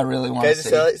 No. I really want Can I to just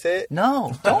see. say it?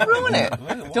 No, don't ruin it.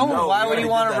 Don't. No, Why we would you already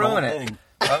want did to that ruin whole it? thing.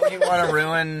 Why would you want to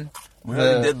ruin? We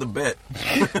already did the bit.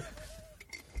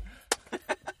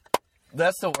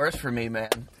 That's the worst for me, man.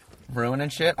 Ruining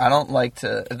shit. I don't like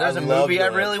to. If there's I a love movie I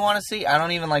doing really it. want to see, I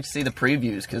don't even like to see the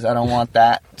previews because I don't want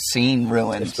that scene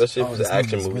ruined. Especially if it's an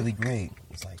action It's movie. really great.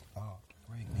 It's like, oh,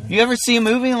 great, man. You ever see a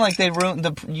movie and like they ruin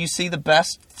the? You see the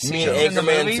best scenes mean in the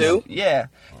Anchorman movie? 2? Yeah,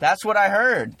 that's what I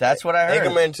heard. That's what I heard.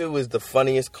 Anchorman 2 was the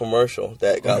funniest commercial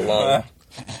that got long.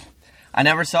 I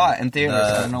never saw it in theaters.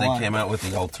 I don't know they why. came out with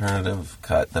the alternative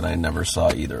cut that I never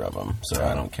saw either of them, so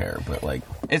I don't care. But like,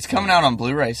 it's coming out on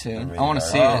Blu-ray soon. I want to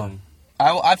see it.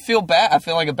 I feel bad. I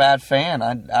feel like a bad fan.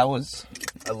 I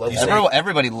love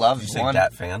everybody loves you say one.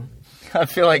 Dat fan? I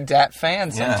feel like Dat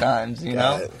fan sometimes. You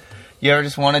know, you ever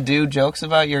just want to do jokes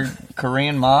about your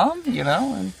Korean mom? You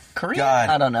know, and Korean. God.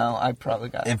 I don't know. I probably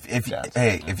got.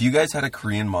 If you guys had a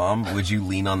Korean mom, would you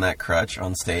lean on that crutch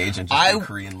on stage and just do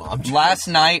Korean mom jokes? Last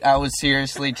night, I was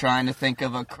seriously trying to think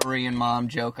of a Korean mom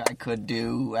joke I could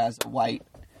do as a white.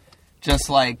 Just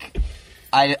like,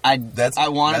 I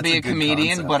want to be a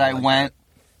comedian, concept. But I went.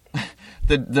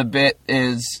 The bit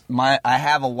is I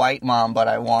have a white mom, but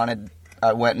I went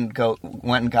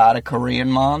and got a Korean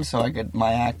mom so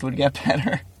my act would get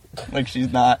better. Like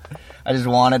she's not. I just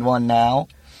wanted one now.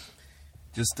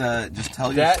 Just tell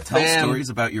stories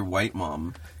about your white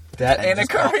mom. That in a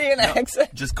Korean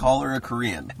accent. Just call her a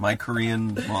Korean. My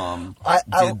Korean mom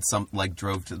did some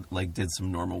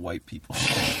normal white people.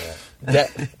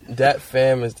 That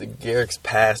fam is the Garrick's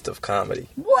past of comedy.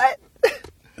 What?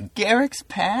 Garrick's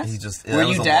past? Were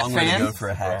you that fan? Way to go for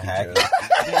a hacky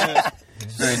joke.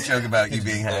 A joke about you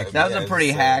being hacky. That was a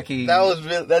pretty hacky.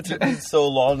 That took me so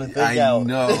long to think out. I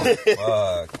know.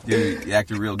 Fuck. Dude, you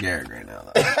acted real Garrick right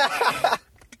now, though.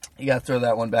 You gotta throw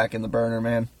that one back in the burner,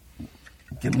 man.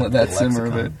 Let that simmer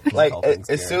a bit. Like,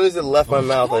 as soon as it left my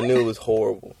mouth, I knew it was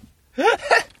horrible.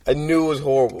 I knew it was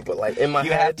horrible, but like in my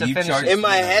head,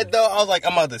 though, I was like,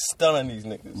 I'm about to stun on these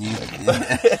niggas.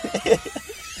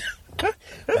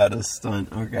 Out of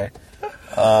stunt, okay.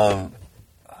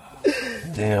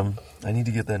 Damn, I need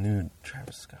to get that new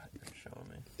Travis Scott you're showing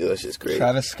me. Yo, that's just great.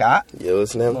 Travis Scott? Yo,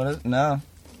 listen to him. What is? No.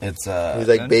 It's he's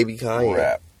like baby Kanye.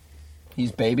 Rap.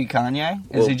 He's baby Kanye?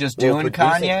 Is he just doing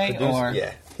Kanye? Or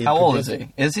yeah. How old is he?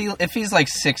 Is he? If he's like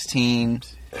 16,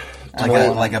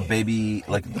 like a baby,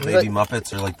 like the baby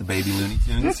Muppets or like the baby Looney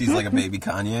Tunes. He's like a baby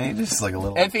Kanye, just like a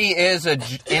little. If he is a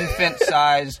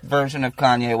infant-sized version of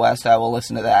Kanye West, I will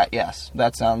listen to that. Yes,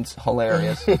 that sounds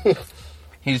hilarious.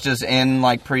 He's just in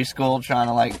like preschool trying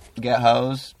to like get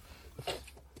hoes.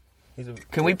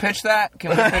 Can we pitch that? Can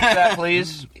we pitch that,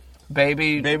 please?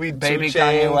 Baby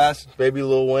Kanye West, baby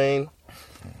Lil Wayne.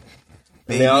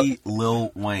 Baby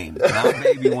Lil Wayne, not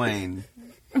Baby Wayne.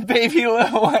 Baby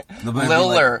Lil Wayne.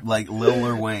 Liller. Like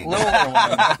Liller Wayne. Liller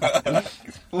Wayne.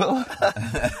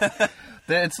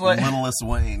 It's like Littlest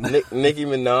Wayne. Nicki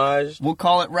Minaj. We'll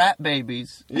call it Rat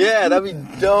Babies. Yeah, that'd be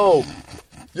dope.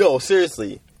 Yo,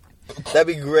 seriously. That'd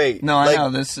be great. No, I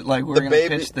know this. Like we're gonna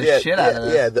pitch the shit out of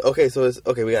this. Yeah. Okay, so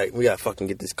we gotta fucking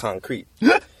get this concrete.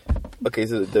 Okay,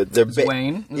 so they're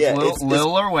Wayne. Yeah,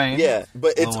 Lil or Wayne. Yeah,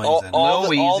 but it's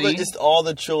all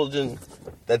the children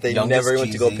that they never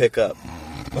went to go pick up.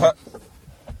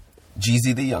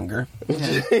 Jeezy the Younger.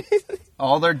 Yeah.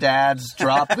 All their dads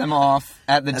drop them off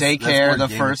at the daycare the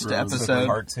first episode.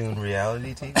 Cartoon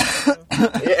reality TV.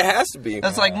 It has to be.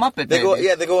 That's like Muppet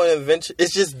Babies. They go in adventure.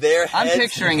 It's just their heads. I'm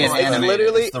picturing it animated.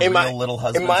 Literally it's the in my little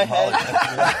husbands in my of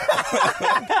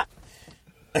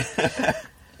head.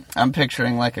 I'm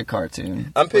picturing like a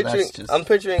cartoon. I'm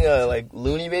picturing like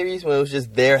Looney Babies when it was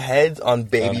just their heads on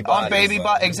baby bodies. On baby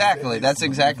bodies, exactly. That's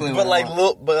exactly what.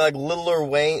 But Littler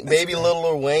Wayne, baby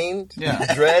Littler Wayne,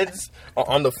 dreads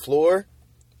on the floor.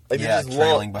 Like just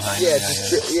trailing behind. Yeah,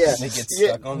 They get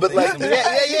stuck on. But like,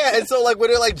 yeah. And so like when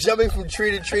they're like jumping from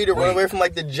tree to tree to run away from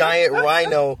like the giant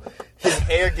rhino, his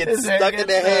hair gets stuck in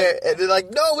their hair, and they're like,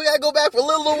 "No, we gotta go back for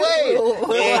Lil Wayne."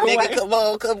 Yeah, nigga, come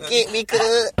on, come get me,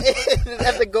 cuz. They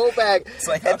have to go back. It's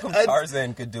like how come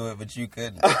Tarzan could do it, but you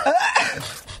couldn't?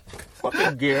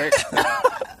 Fucking Garrick.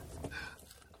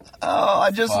 Oh,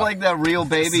 I just like that real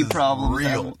baby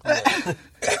problem.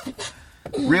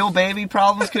 Real baby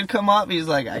problems could come up. He's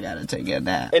like, I gotta take a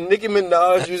nap. And Nicki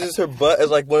Minaj uses her butt as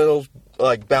like one of those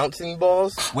like bouncing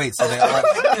balls. Wait, so they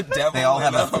all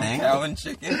have a thing? Cow and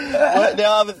chicken? What? They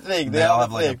all have a thing. They all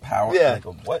have like a power. Yeah. Like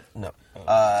a what? No.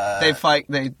 They fight.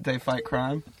 They fight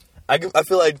crime. I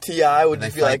feel like T.I. would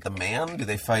just be like the man. Do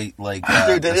they fight like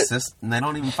the system? They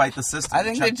don't even fight the system. I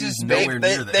think they just nowhere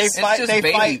near this.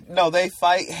 They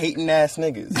fight hating ass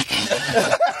niggas.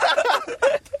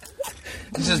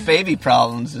 It's just baby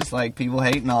problems. It's like people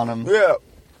hating on them. Yeah.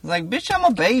 It's like, bitch, I'm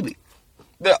a baby.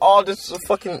 They're all just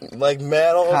fucking like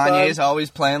mad all the time. Kanye's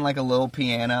always playing like a little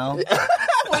piano. With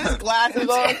his glasses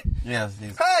on. Yes.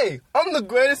 Hey, I'm the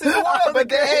greatest in the world, but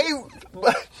they ain't.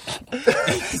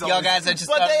 Y'all guys are just.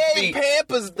 But they ain't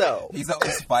Pampers though. He's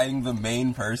always fighting the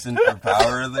main person for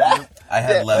power of the group. I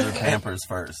had leather Pampers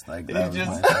first. Like that was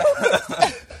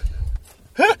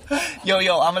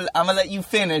Yo, I'm gonna let you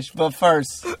finish, but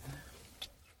first.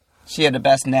 She had the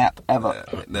best nap ever.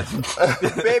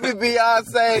 Baby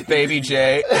Beyonce. Baby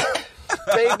J.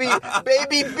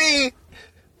 Baby B.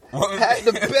 Had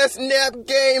the best nap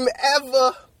game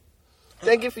ever.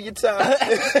 Thank you for your time.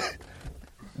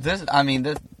 This is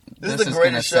the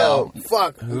greatest show.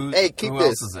 Fuck. Hey, keep who this.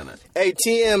 else is in it? Hey,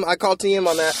 TM. I call TM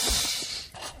on that.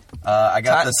 I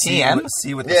got the TM?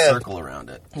 C with the circle around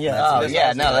it. Yeah.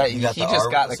 He just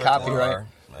got the copyright.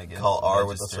 Call R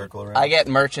with the circle around it. I get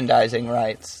merchandising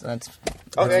rights. That's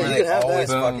okay. You can have always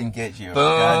that. fucking get you. Boom.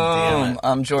 God damn it.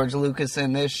 I'm George Lucas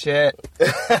in this shit. You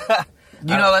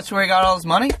know that's where he got all his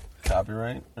money?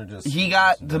 Copyright? Or just He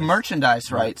got the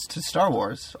merchandise rights to Star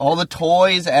Wars. All the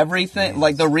toys, everything.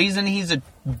 Like, the reason he's a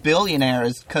billionaire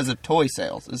is because of toy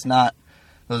sales. It's not...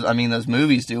 those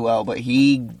movies do well, but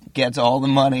he gets all the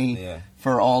money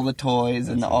for all the toys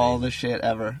and all the shit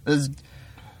ever. This is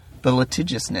the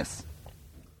litigiousness.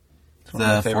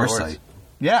 the foresight.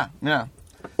 Yeah.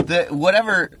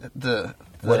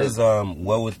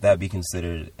 What would that be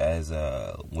considered as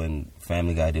when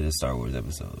Family Guy did a Star Wars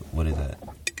episode? What is that?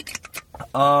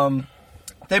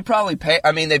 They probably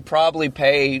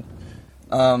pay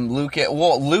Lucas.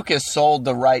 Well, Lucas sold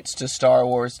the rights to Star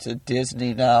Wars to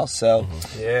Disney now, so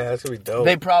yeah, that's gonna be dope.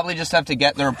 They probably just have to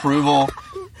get their approval.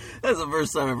 That's the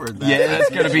first time I've heard that. Yeah, that's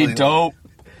gonna be dope.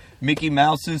 Mickey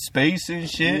Mouse in space and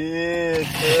shit.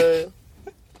 Yeah.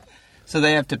 So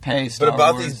they have to pay Star But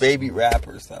about Wars. these baby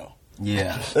rappers, though.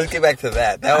 Yeah. Let's get back to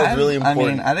that. That was really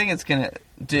important. I think it's gonna.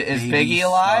 Is Baby Biggie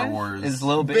alive? Star Wars. Is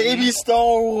Lil Baby? Baby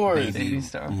Star Wars. Baby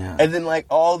Star. Yeah. And then like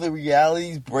all the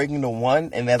realities break into one,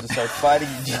 and they have to start fighting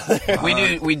each other.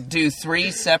 We do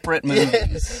 3 separate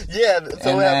movies. Yeah.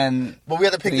 So And we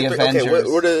have to pick the the 3. Okay,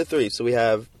 Avengers. what are the 3? So we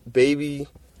have baby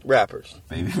rappers,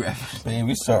 Baby rappers.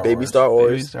 Baby Star Wars. Baby Star Wars,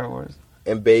 Baby Star Wars.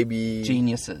 and baby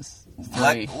Geniuses.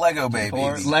 3. Lego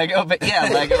babies. Lego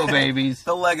babies.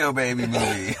 The Lego baby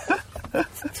movie.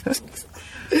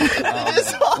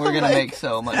 We're gonna make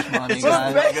so much money,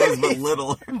 guys. Legos but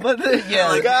little.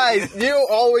 Guys,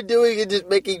 all we're doing is just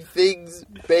making things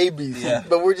babies. Yeah.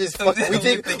 But we're just fucking, we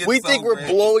think it's so we're great.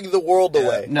 blowing the world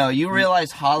away. No, you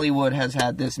realize Hollywood has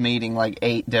had this meeting like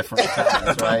 8 different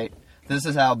times, right? This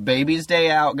is how Baby's Day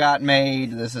Out got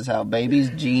made. This is how Baby's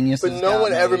Geniuses But no got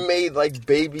one made. ever made like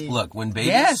baby. Look, when babies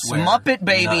Yes, swear, Muppet you're not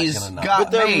Babies gonna know. got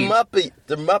But they're made.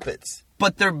 They're Muppets.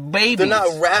 But they're babies. They're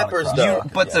not rappers though.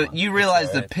 You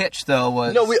realize the pitch though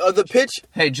was No, the pitch.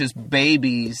 hey, just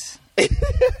babies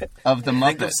of the Muppets.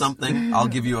 Think of something, I'll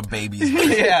give you a baby's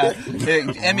Yeah,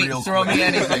 Emmy, Real throw me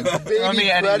anything. Throw Baby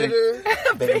me anything.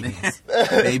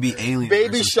 Predator. baby alien.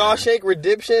 Baby versus Shawshank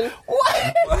Redemption.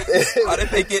 What? How did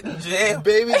they get in jail?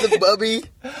 Baby the Bubby.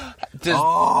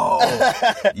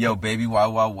 Oh, yo, Baby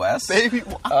Wild Wild West. Baby.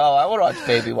 Oh, I would watch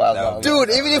Baby Wild Wild. Dude,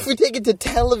 even if we take it to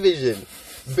television,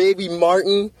 Baby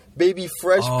Martin, Baby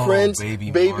Fresh Prince,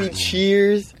 Baby Baby Martin.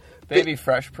 Cheers. Baby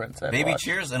Fresh Prince. I'd Baby watch.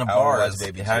 Cheers in a I bar. would watch Is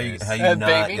Baby how you Cheers. not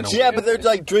Baby gonna? Yeah, but they're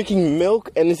like drinking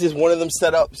milk, and this is one of them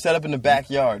set up in the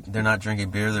backyard. They're not drinking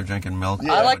beer. They're drinking milk.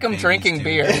 I like them Babies drinking do.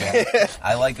 beer.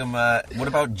 I like them. What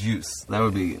about juice? That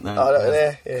would be.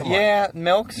 Yeah,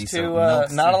 milk's Decent too.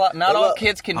 milk's Not a lot. Not all Look,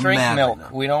 kids can I'm drink mad milk.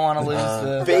 right now. We don't want to lose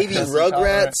the Baby lactose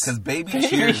Rugrats. Because Baby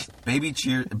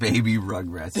Cheers, Baby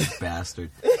Rugrats, you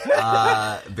bastard.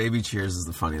 Baby Cheers is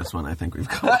the funniest one I think we've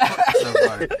come up with so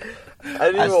far. I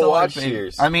didn't even still watch like Baby-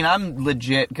 Cheers. I mean, I'm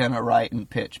legit gonna write and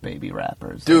pitch baby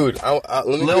rappers. Dude, let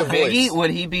me Lil get a Biggie? voice.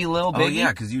 Would he be Lil Oh Biggie? yeah,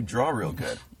 because you draw real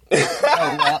good. Oh,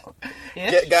 well,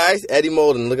 Guys, Eddie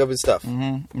Molden, look up his stuff.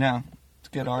 no, it's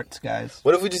good arts, guys.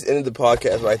 What if we just ended the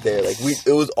podcast right there? Like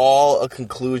it was all a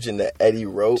conclusion that Eddie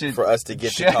wrote for us to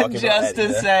get to talking about just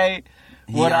Eddie. to say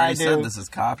He what I already do. said this is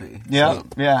copy. Yeah, So,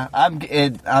 yeah. I'm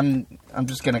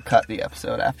just gonna cut the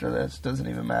episode after this. Doesn't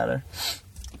even matter.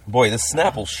 Boy, this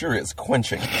Snapple sure is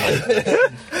quenching.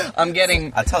 I'm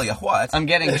getting I tell you what.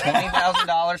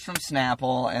 $20,000 from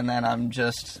Snapple, and then I'm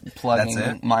just plugging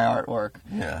That's it? my artwork.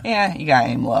 Yeah. You gotta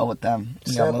aim low with them.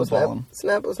 You gotta lowball them.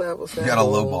 Snapple. You gotta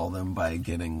lowball them by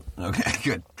getting. Okay,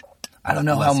 good. I don't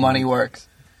know how money works.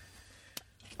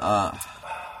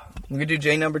 We could do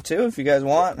J number 2 if you guys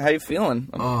want. How you feeling?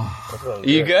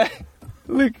 You good?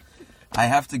 Look. I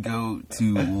have to go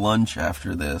to lunch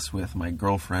after this with my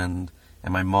girlfriend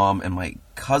and my mom and my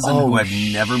cousin who I've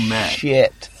never met.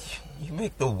 Shit. You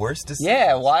make the worst decision.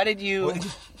 Yeah, why did you...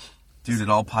 Dude, it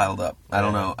all piled up. I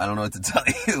don't know what to tell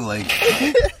you. Like,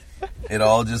 it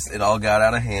all got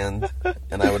out of hand,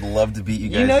 and I would love to beat you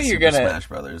guys. You know at you're Super gonna- Smash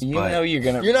Brothers. You but know you're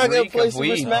gonna You're not gonna reek play of Super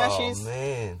weed. Smashies? Oh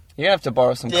man. You're gonna have to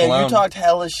borrow some Yeah, cologne. you talked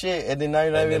hella shit, and then now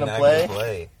you're not even gonna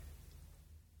play.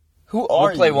 Who are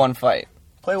We'll play you? one fight.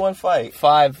 Play one fight.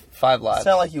 Five lives.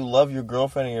 Sound like you love your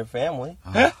girlfriend and your family.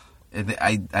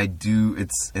 I do.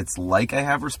 It's like I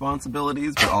have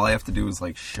responsibilities, but all I have to do is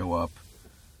like show up.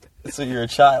 So you're a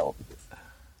child.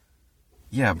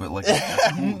 Yeah, but like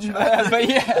cool child.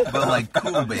 But like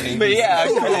cool baby. But yeah,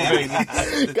 cool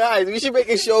baby. Guys, we should make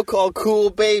a show called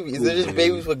Cool Babies. They're just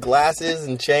babies with glasses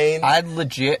and chains. I'd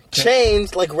legit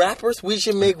Chains like rappers. We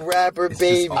should make rapper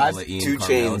babies. Two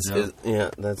chains.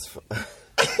 Yeah, that's.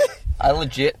 I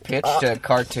legit pitched a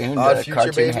cartoon to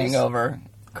Cartoon Babies? Hangover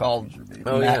called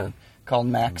called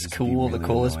Max Cool, the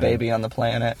coolest baby on the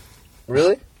planet.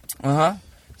 Really? Uh-huh.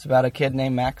 It's about a kid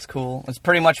named Max Cool. It's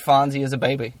pretty much Fonzie as a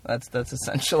baby. That's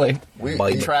essentially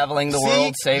traveling the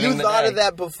world, saving the day. You thought of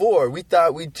that before. We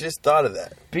just thought of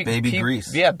that. Baby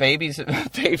Grease. Yeah, baby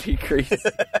Grease.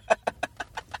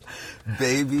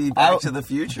 Baby Back to the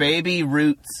Future. Baby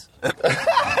Roots.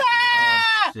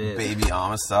 Baby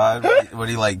Homicide. What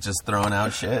are you like? Just throwing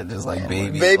out shit? Just like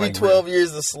baby. Baby like, 12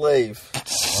 Years a Slave.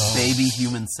 Baby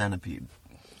Human Centipede.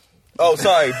 Oh,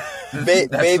 sorry. Baby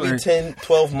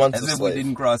 12 months As a if slave. we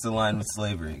didn't cross the line with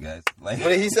slavery, guys. Like, What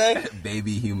did he say?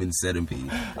 Baby human centipede.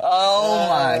 Oh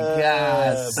my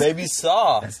gosh. Baby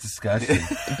Saw. That's disgusting.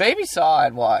 Baby Saw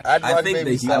I'd watch. I'd I watch think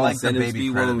Baby the Saw. human like the baby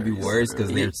centipede one would be predators. worse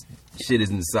because their shit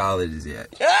isn't solid as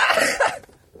yet.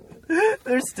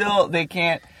 They're still, they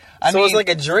can't. It's like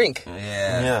a drink.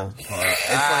 Yeah. It's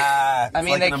I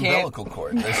mean, like they an can't umbilical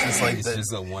cord. It's just like It's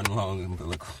just a one long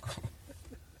umbilical cord.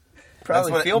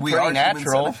 probably feel we pretty are human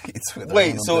natural. centipedes with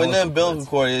Wait, an so in the umbilical umbilical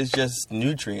cord is just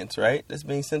nutrients, right? That's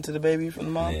being sent to the baby from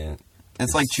the mom? Yeah.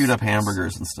 It's like chewed up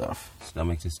hamburgers and stuff.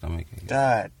 Stomach to stomach.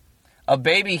 God. A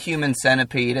baby human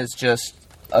centipede is just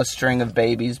a string of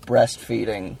babies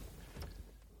breastfeeding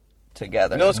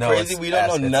together. You know what's No, crazy? it's We don't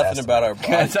know it's nothing acid. about our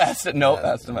bodies. That's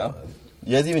the mouth.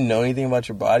 You guys even know anything about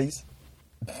your bodies?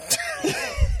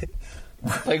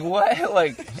 Like what?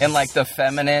 Like and like the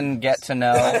feminine get to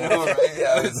know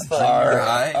Yeah, it's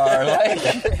like, are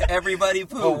like everybody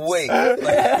poops. But wait.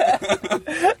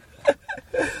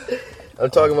 I'm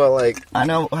talking about like I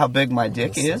know how big my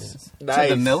dick is Nice.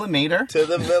 to the millimeter. to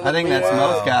the millimeter. I think that's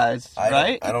most guys,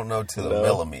 right? I don't know to the No.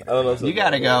 millimeter. I don't know. You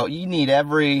gotta go. You need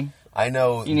every. I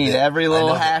know. You need every little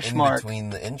I know the hash in mark. between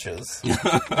the inches.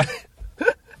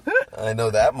 I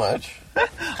know that much.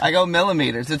 I go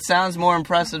millimeters. It sounds more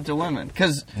impressive to women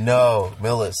because No,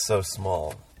 mill is so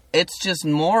small. it's just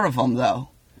more of them though.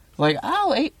 Like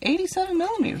 87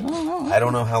 millimeters. I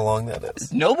don't know how long that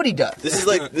is. Nobody does. This is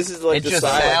like It the just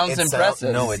size. sounds It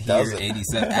impressive. no, it Here, doesn't.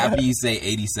 87. After you say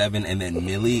 87 and then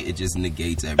milli, it just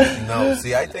negates everything. No,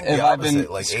 see, I think Have the I opposite.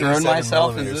 been like screwing 87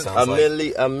 myself? millimeters Is it- sounds a like,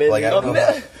 milli. like I don't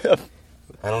know.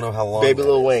 I don't know how long. Baby that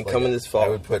Lil is. Wayne, Like, coming this fall. I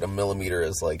would put a millimeter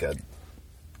as like a,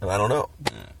 and I don't know.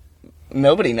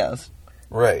 Nobody knows.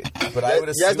 Right, but I would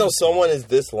You guys know assume someone is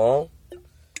this long?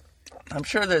 I'm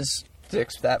sure there's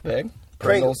dicks that big.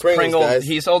 Pringles, Pringle. guys.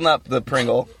 He's holding up the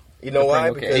Pringle. You know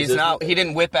why? Pringle kid. He's not. He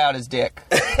didn't whip out his dick.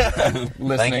 Thank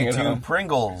Listening you at to home.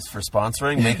 Pringles for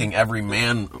sponsoring, making every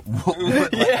man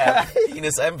have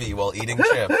penis envy while eating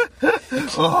chips.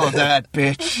 Oh, that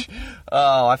bitch.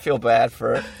 Oh, I feel bad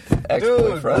for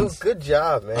ex-boyfriends. Good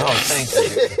job, man. Oh,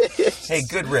 thank you. Hey,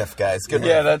 good riff, guys. Good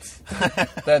Yeah, riff.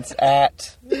 that's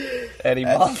at Eddie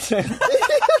Malton.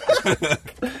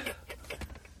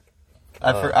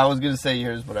 I was gonna say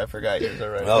yours, but I forgot yours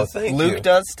already. Oh, thank Luke you.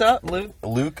 does stuff.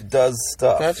 Luke. Does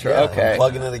stuff. That's right. Yeah, Okay. I'm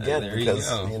plugging it again There you because,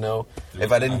 go. you know,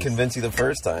 if I didn't convince you the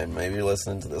first time, maybe you're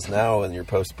listening to this now in your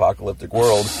post-apocalyptic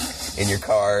world, in your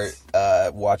car,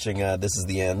 watching This Is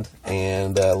the End,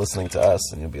 and listening to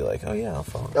us, and you'll be like, oh yeah, I'll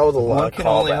follow. That was a lot One of can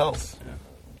only hope. callbacks.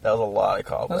 That was a lot of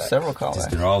callbacks. That's several Just callbacks.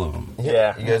 did all of them.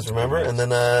 Yeah. You guys remember? And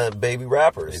then Baby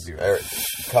Rappers are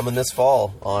coming this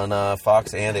fall on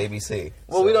Fox and ABC.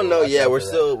 Well, we don't know watch yet. out We're for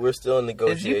that. still in Is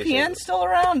negotiation. UPN still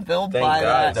around? They'll Thank buy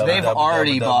God. that. They've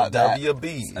already bought that.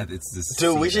 WB. It's just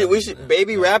Dude, we should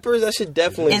Baby Rappers. That should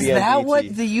definitely Is be on that BT.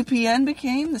 what the UPN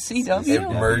became? The It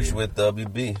CW? merged with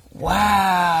WB.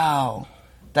 Wow.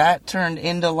 That turned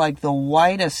into like the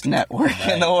whitest network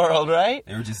in the world, right?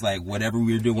 They were just like, whatever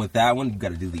we were doing with that one, you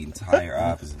got to do the entire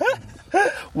opposite.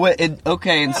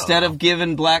 Instead of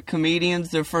giving black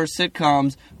comedians their first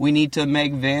sitcoms, we need to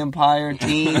make vampire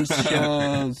teen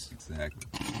shows. Exactly.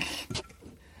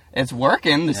 It's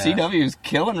working. The CW is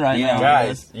killing right now.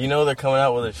 Guys, you know they're coming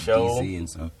out with a show. DC and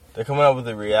stuff. They're coming out with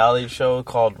a reality show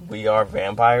called We Are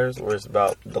Vampires, where it's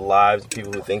about the lives of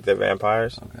people who think they're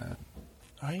vampires. Okay.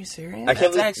 Are you serious? I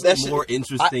can't That's believe actually that more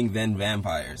interesting than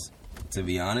vampires, to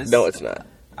be honest. No, it's not.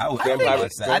 I would Vampires- watch I that.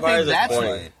 think Vampires are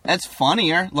funny. that's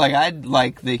funnier. Like I'd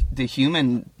like the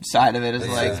human side of it is This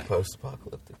like. is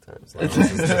post-apocalyptic times.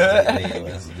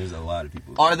 There's a lot of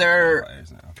people. Are there-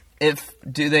 Vampires now.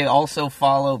 do they also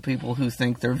follow people who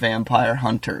think they're vampire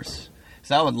hunters?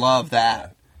 Because I would love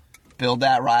that. Build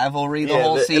that rivalry the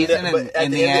whole season, and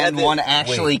in the end, one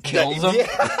actually kills him.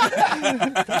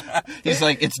 Yeah. He's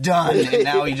like, it's done, and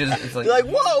now he just... It's like, You're like,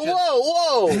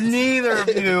 whoa. Neither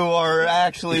of you are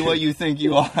actually what you think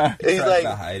you are. He's like...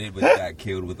 to hide it, but got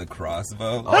killed with a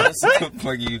crossbow. Honestly,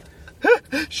 fuck you.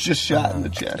 Just shot in the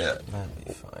chest. Yeah, that'd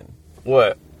be fine.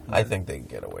 What? I think they can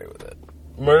get away with it.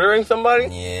 Murdering somebody?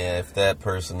 Yeah, if that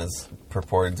person is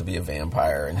purported to be a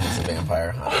vampire and he's a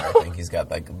vampire hunter, I think he's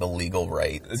got like the legal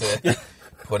right to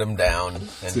put him down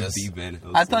and just...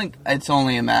 I think it's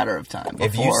only a matter of time.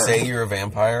 If you say you're a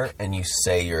vampire and you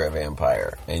say you're a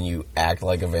vampire and you act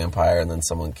like a vampire and then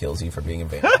someone kills you for being a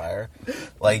vampire,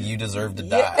 like you deserve to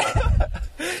die.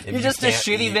 You're just a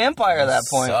shitty vampire at that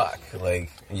point. Suck.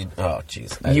 Like, oh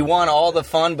jeez. You want all the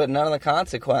fun but none of the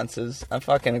consequences. I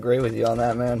fucking agree with you on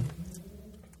that, man.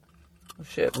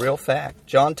 Shit, real fact.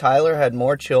 John Tyler had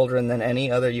more children than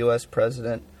any other U.S.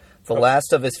 president. The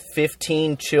last of his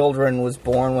 15 children was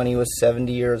born when he was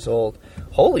 70 years old.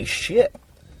 Holy shit.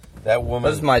 That woman That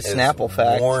was my Snapple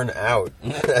fact. Worn out.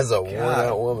 As a worn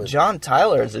out woman. John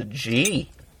Tyler is a G.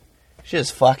 She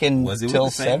was fucking till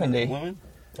 70. Woman?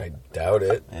 I doubt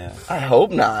it. Yeah. I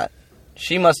hope not.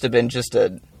 She must have been just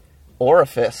an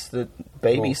orifice that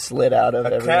baby slid out of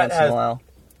every once in a while.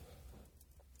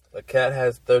 A cat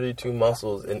has 32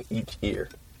 muscles in each ear.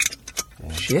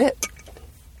 Shit.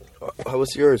 How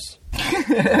was yours?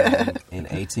 In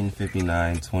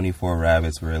 1859, 24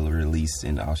 rabbits were released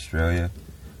in Australia.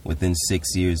 Within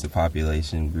 6 years, the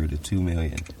population grew to 2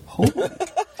 million.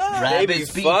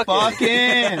 Rabbits be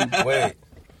fucking. Wait.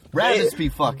 Rabbits be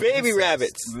fucking. Baby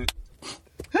rabbits.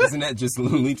 Isn't that just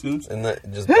Looney Tunes? Isn't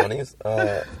that just bunnies?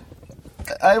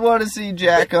 I want to see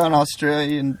Jack on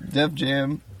Australian Def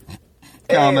Jam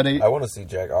comedy. I want to see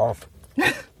Jack off.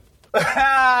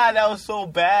 That was so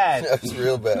bad. That was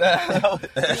real bad.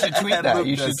 You should tweet that.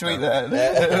 You should tweet that.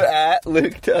 At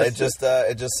Luke Dustin.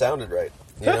 It just sounded right,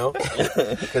 you know?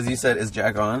 Because you said, "Is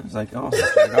Jack on?" It's like, oh,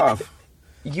 it's Jack off.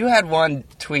 You had one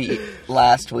tweet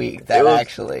last week that I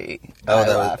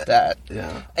laughed at.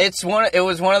 Yeah. It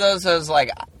was one of those that was like,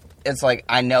 it's like,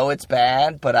 I know it's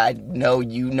bad, but I know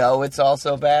you know it's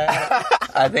also bad.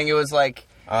 I think it was like,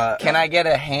 can I get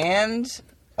a hand?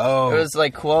 Oh. It was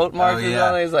like quote marks or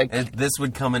something. It was like, this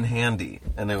would come in handy.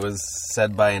 And it was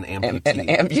said by an amputee. An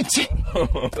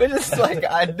amputee. Which is like,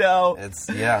 I know.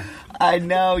 Yeah. I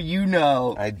know, you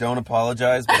know. I don't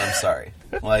apologize, but I'm sorry.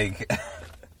 Like...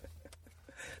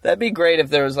 That'd be great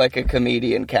if there was like a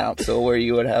comedian council where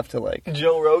you would have to like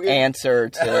Joe Rogan answer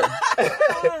to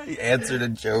answer to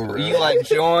Joe Rogan. You like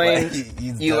join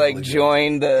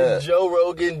join the Joe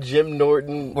Rogan, Jim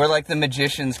Norton. We're like the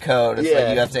magician's code. It's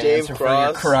like you have to Dave answer Cross.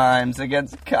 for your crimes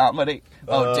against comedy.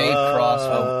 Oh, Dave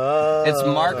Cross. It's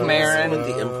Mark Maron. With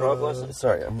the improv lesson?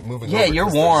 Sorry, I'm moving. Yeah, over you're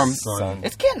 'cause warm. sun.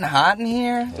 It's getting hot in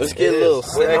here. Let's get a little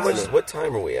What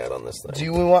time are we at on this thing?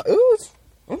 Do we want? Ooh.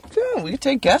 Okay, we can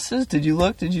take guesses. Did you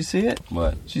look? Did you see it?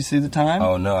 What? Did you see the time?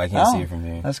 Oh, no, I can't see it from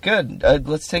here. That's good.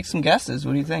 Let's take some guesses.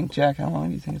 What do you think, Jack? How long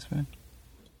do you think it's been?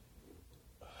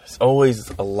 It's always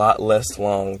a lot less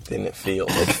long than it feels.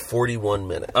 Like 41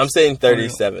 minutes. I'm saying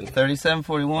 37. 37,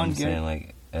 41? I'm saying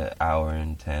like an hour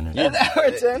and 10 or Yeah, an hour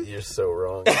and 10? You're so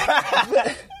wrong.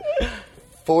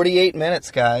 48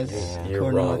 minutes, guys. You're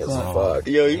wrong as fuck.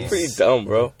 Yo, you're pretty dumb,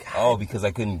 bro. Oh, because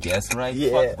I couldn't guess right?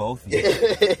 Yeah. Fuck both of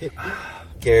you.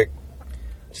 Garrick.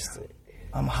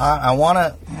 I'm hot. I want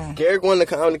to... Garrick won the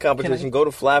comedy competition. Go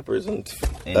to Flappers and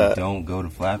don't go to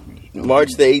Flappers.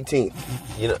 March the 18th.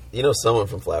 You know someone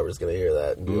from Flappers is going to hear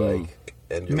that and be like...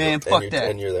 And fuck that.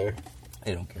 And you're there.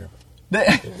 They don't care.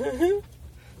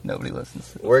 Nobody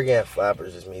listens. Working at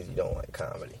Flappers just means you don't like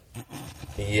comedy.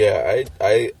 Yeah,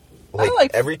 I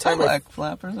like every time I like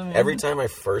Flappers. I mean, every time I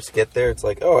first get there, it's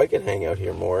like, oh, I can hang out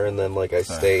here more, and then like I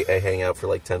hang out for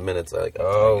like 10 minutes. I'm like,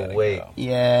 oh wait, go.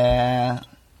 Yeah.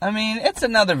 I mean, it's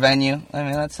another venue. I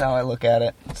mean, that's how I look at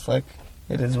it. It's like,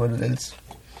 it is what it is.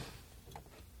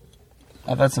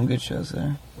 I've had some good shows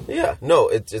there. Yeah, no,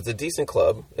 it's a decent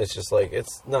club. It's just like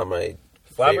it's not my.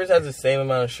 Flappers has the same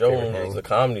amount of showrooms as the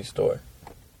Comedy Store.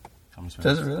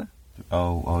 Does it really?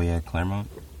 Oh yeah, Claremont.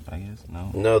 I guess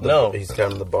no. No, he's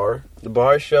counting the bar. The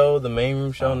bar show, the main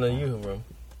room show, and the U room.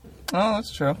 Oh,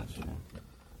 that's true.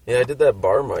 Yeah, I did that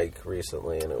bar mic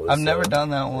recently, and it was. I've never done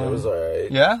that one. It was alright.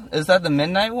 Yeah, is that the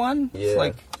midnight one? Yeah, it's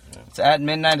like it's at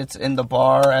midnight. It's in the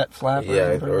bar at Flappers.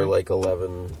 Yeah, or like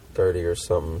 11:30 or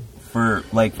something. For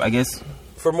like, I guess.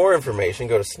 For more information,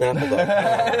 go to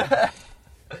Snapple.com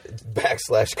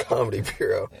 /Comedy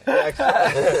Bureau.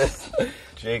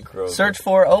 Jake Kroger. Search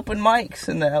for open mics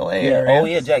in the LA area. Oh,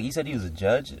 yeah, Jack. You said he was a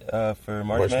judge for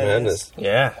March Madness.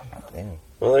 Yeah. Damn.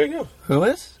 Well, there you go. Who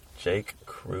is? Jake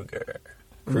Kroger.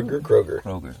 Kroger.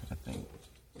 Kroger, I think.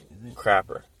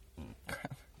 Crapper.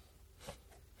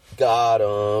 Got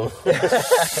him.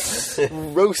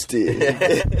 Roasted.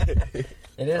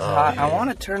 It is hot. I want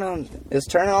to turn on... Is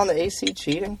turning on the AC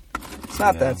cheating? It's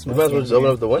not that smooth. You might as well just open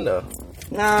up the window.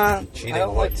 Nah, Cheating I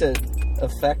don't like to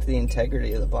affect the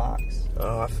integrity of the box.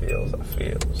 Oh, I feels.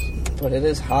 But it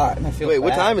is hot, and I feel Wait, what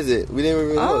bad. time is it? We didn't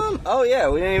even look. Oh, yeah,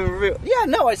 we didn't even... Yeah,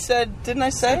 no, I said... Didn't I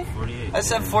say? 48. I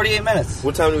said 48 minutes.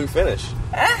 What time do we finish?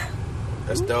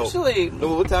 That's dope. Usually,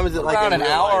 No, what time is it like around in an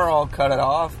real hour, life? I'll cut it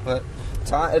off, but...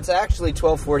 It's actually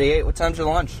 12:48. What time's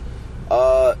your lunch?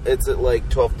 It's at like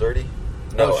 12:30.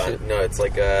 No, Oh, shit. no, it's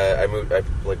like I moved like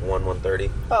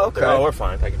 1:30. Oh, okay. Oh, we're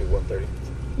fine. I can do 1:30.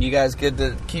 You guys good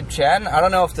to keep chatting? I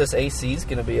don't know if this AC is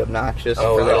going to be obnoxious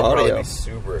Oh, for the that'll probably audio. be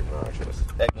super obnoxious.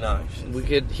 Obnoxious. We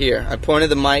could... Here, I pointed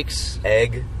the mics.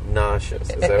 Egg nauseous.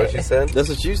 Is that what you said? That's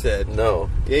what you said. No,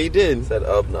 Yeah, you did. you said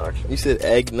obnoxious. You said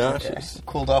egg nauseous.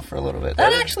 Cooled off for a little bit.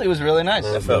 That actually was really nice.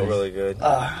 That felt really good.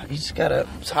 You just gotta...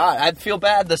 It's hot. I'd feel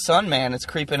bad. The sun, man, it's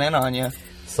creeping in on you.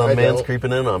 Some man's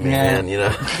creeping in on me, Yeah. man. You know,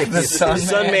 The sun,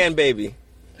 Sun man. man, baby.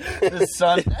 The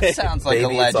sun. That sounds like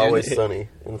baby, a it's always legend. sunny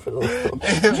in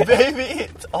Philadelphia. Baby,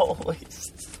 it's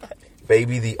always...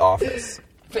 Baby, The Office.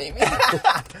 Baby.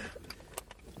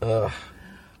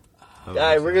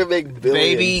 Alright, we're gonna make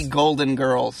billions. Baby Golden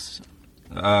Girls.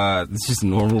 It's just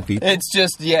normal people. It's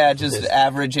just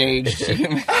average age,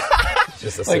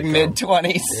 Just a like sitcom.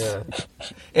 mid-20s. Yeah.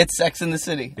 It's Sex in the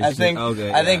City. It's I think.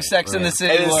 okay, I think yeah, Sex in the right.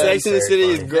 City And then was. Sex in the Very City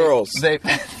is funny. girls. They,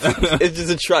 It's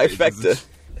just a trifecta.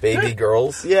 Baby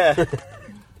girls. Yeah.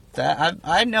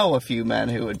 I know a few men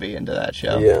who would be into that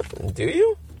show. Yeah. Do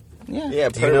you? Yeah. Yeah,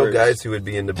 Do you know perverts. guys who would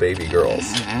be into baby girls?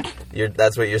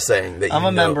 That's what you're saying. That I'm you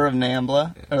a know. member of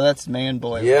NAMBLA, or that's Man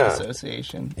Boy Yeah.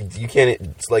 Association. You can't.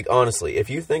 It's like honestly, if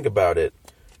you think about it,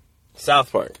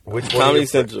 South Park. which one Comedy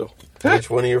of your, Central. which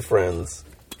one of your friends?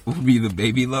 Would be the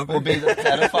baby lover. Will be the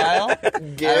pedophile.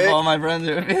 Out of all my friends,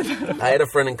 it would be the pedophile. I had a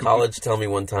friend in college tell me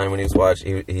one time when he was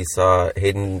watching, he saw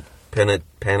Hayden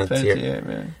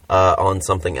Panettiere on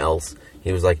something else.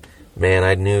 He was like, "Man,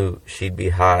 I knew she'd be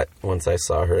hot once I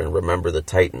saw her in Remember the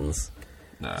Titans."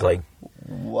 Nah. It's like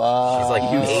Wow. she's like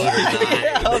 8 or 9.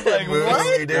 I was like,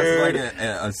 what?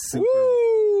 That's like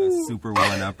a super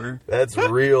one-upper. That's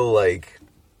real like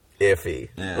iffy.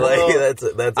 Yeah. Like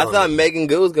that's. I thought Megan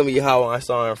Good was gonna be how I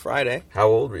saw her on Friday. How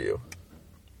old were you?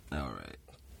 All right.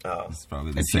 Oh. It's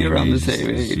probably the It's same around the age same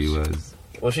as she age. was.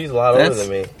 Well, she's a lot older That's-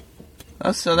 than me.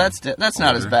 Oh, so that's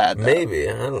not as bad. Though. Maybe,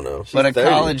 I don't know. But a 30.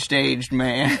 college-aged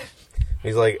man.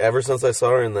 He's like, ever since I saw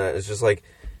her in that, it's just like,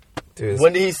 dude.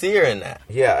 When did he see her in that?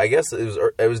 Yeah, I guess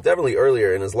it was definitely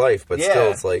earlier in his life, but Yeah.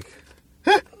 still, it's like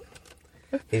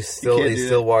he's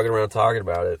still walking around talking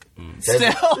about it. Yeah,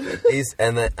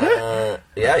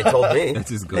 he told me. That's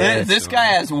his This guy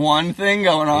has one thing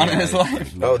going on in his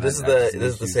life. Oh, this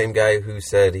is the same guy who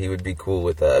said he would be cool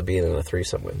with being in a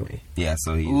threesome with me. Yeah,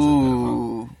 so he's.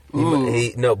 Ooh.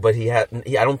 I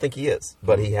don't think he is,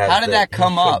 but he has. How did that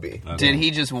come he could up? be. Did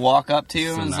he just walk up to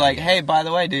you and was like, "Hey, by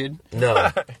the way, dude"?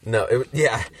 No.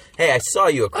 Yeah. Hey, I saw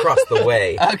you across the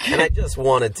way, Okay. and I just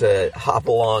wanted to hop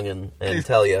along and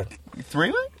tell you.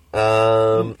 Three-way?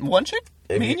 One chick?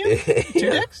 if Me and you- you? Two yeah.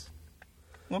 dicks?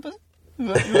 What was it? You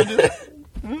want to do that?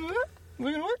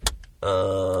 We're gonna work?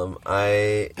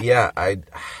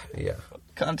 Yeah.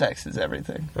 Context is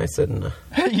everything. I said no.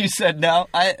 You said no.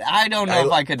 I don't know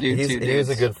if I could do two He was dudes.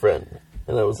 a good friend,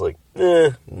 and I was like, nah.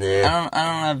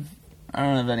 I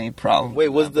don't have any problem. Wait,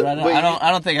 was with that, the- but wait,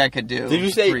 I don't think I could do. Did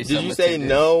you say threesome with two dudes.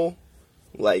 no?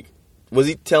 Like, was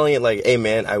he telling it like, "Hey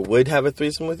man, I would have a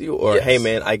threesome with you," or Yes. "Hey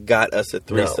man, I got us a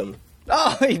threesome"?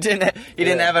 Oh, he didn't. He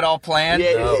didn't have it all planned.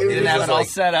 Yeah, No, he he didn't was have just it all like-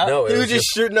 set up. no, He was just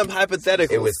shooting up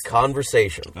hypotheticals. It was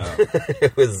conversation.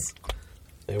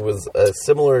 It was a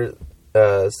similar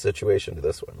situation to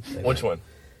this one. Which one?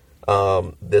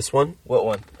 This one. What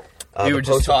one? We were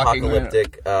just talking,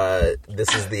 post-apocalyptic.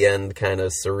 This is the end, kind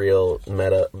of surreal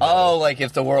meta. Oh, like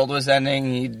if the world was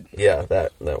ending, yeah,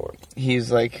 that one.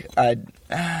 he's like,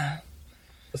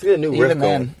 Let's get a new riff even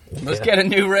going. then. Let's get a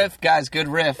new riff, guys. Good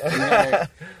riff.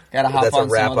 Gotta hop That's a on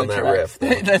rap some on other that tracks.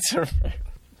 riff. That's a.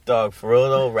 Dog, for real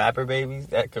though, rapper babies,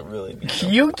 that could really be.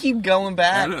 You keep going I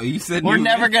back. don't know. You said We're new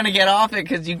never riff. gonna get off it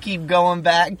because you keep going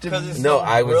back to. Because it's No, so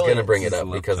I was brilliant. gonna bring it up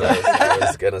because I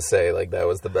was gonna say like that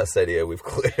was the best idea we've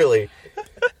clearly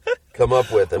come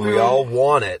up with, and we all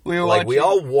want it. we were Like we watching-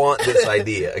 all want this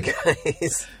idea,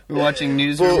 guys. We were watching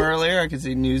Newsroom earlier. I could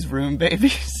see Newsroom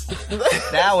babies.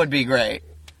 That would be great.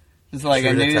 It's like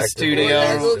True a news Detective. studio.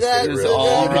 It's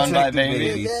all run by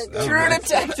babies. True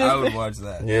Detective. I would watch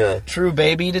that. Yeah. True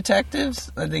Baby Detectives.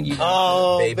 I think you.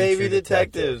 Oh, Baby baby True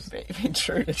detectives. Baby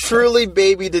True Detectives. Truly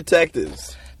baby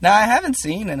detectives. Now I haven't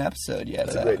seen an episode yet.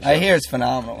 Of a great that. I show. hear it's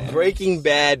phenomenal. Breaking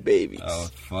Bad babies. Oh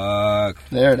fuck!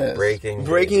 There it is. Breaking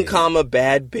Breaking, Baby. comma,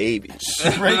 bad babies.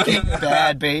 Breaking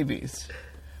bad babies.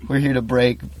 We're here to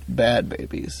break bad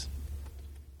babies.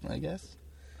 I guess.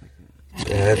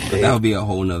 Bad That Baby. would be a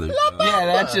whole nother show. Yeah,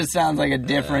 that just sounds like a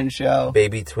different show.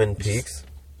 Baby Twin Peaks.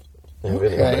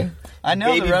 Okay. I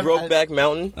know Baby Brokeback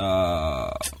Mountain.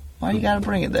 Why you gotta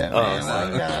bring it there, man?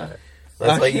 Why you gotta...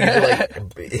 That's like you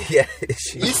like. Yeah.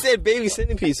 You said baby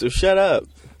centipede, so shut up.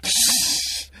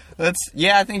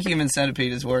 I think Human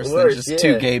Centipede is worse than Worse, just yeah.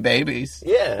 2 gay babies.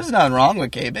 Yeah. There's nothing wrong with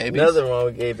gay babies. Nothing wrong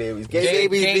with gay babies. Gay babies,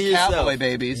 be gay yourself. cowboy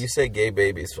babies. You say gay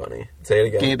baby's funny. Say it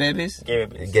again. Gay babies? Gay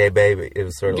babies. Gay baby. It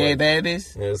was sort of Gay like,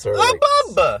 babies? It was sort of like.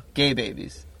 Bubba. Gay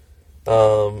babies. I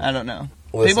don't know.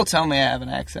 Listen. People tell me I have an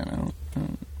accent. I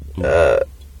don't.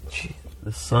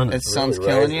 The sun. Its is sun's really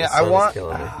killing rising. you? The I sun is want-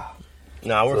 killing me.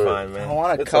 Nah, we're So- fine, man. I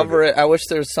want to It's all cover good. it. I wish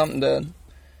there was something to.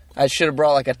 I should have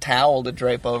brought like a towel to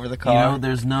drape over the You car. know,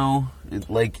 there's no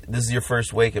like. This is your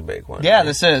first wake and bake one. Yeah, right?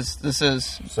 this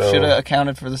is. So- Should have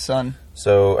accounted for the sun.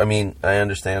 So, I mean, I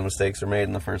understand mistakes are made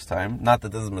in the first time. Not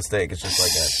that this is a mistake. It's just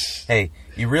like a, hey,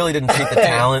 you really didn't treat the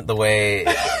talent the way.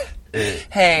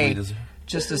 Hey, we deserve.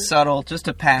 just a subtle, just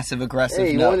a passive aggressive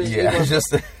Hey, you note. wanna- Yeah,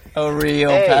 just A real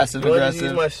Hey, passive you want to use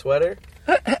aggressive. my sweater?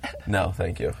 no,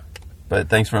 thank you. But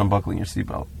thanks for unbuckling your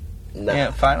seatbelt. Nah,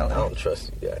 Yeah, finally. I don't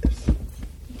trust you guys.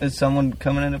 Is someone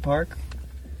coming in the park?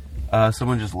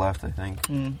 Someone just left, I think.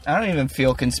 I don't even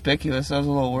feel conspicuous. I was a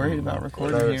little worried about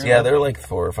recording here. Yeah, there were like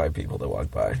 4 or 5 people that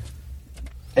walked by.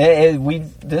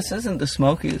 This isn't the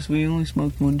smokiest. We only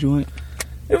smoked 1 joint.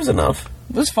 It was enough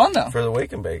It was fun though. for the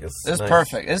wake and bake. It's nice.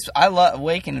 perfect. I love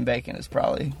waking and baking. Is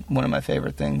probably one of my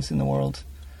favorite things in the world.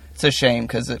 It's a shame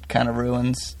because it kind of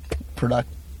ruins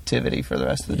productivity for the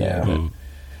rest of the day. Yeah. But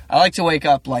I like to wake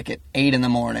up like at 8 in the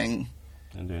morning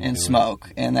and smoke,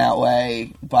 and that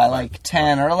way by like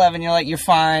 10 or 11, you're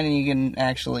fine, and you can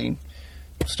actually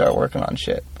start working on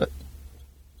shit. But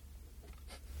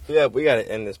Yeah, we got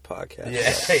to end this podcast.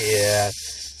 Yeah.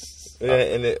 We gotta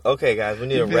end it. Okay, guys, we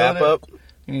need You to feeling wrap it? up.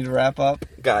 you need to wrap up.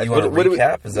 Guys, You want a what do we?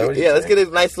 recap? Is that what you're Yeah, let's saying? get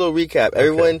a nice little recap.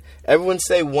 Everyone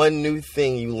say one new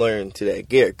thing you learned today.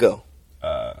 Garrett, go.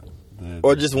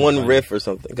 Or just one riff or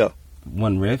something. Go.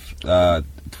 One riff.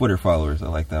 Twitter followers. I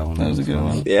like that one. That was a good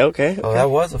one. Yeah, okay. Oh, that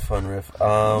was a fun riff. That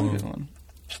was a good one.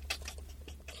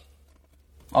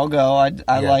 I'll go. I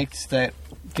Yeah. liked that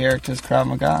Garrick does Krav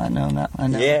Maga. I know that. I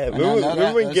know. Yeah, I know remember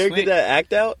that. when That's Garrett sweet. did that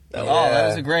act out? Oh, that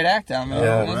was a great act out, man. Yeah,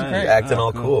 that was right. great. Acting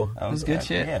all cool. That was good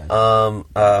shit. Yeah.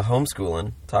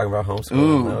 Homeschooling. Talking about homeschooling.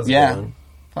 Ooh, that was a yeah. good one.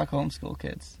 Fuck homeschool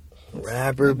kids.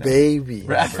 Rapper baby.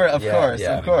 Rapper, of Yeah, course,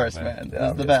 yeah. of course, Yeah, man. yeah, This is the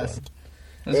obviously. best.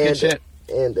 That's good shit.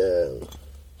 And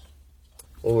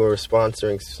we were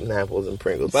sponsoring Snapples and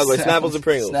Pringles. By the way, Snapples and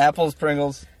Pringles. Snapples,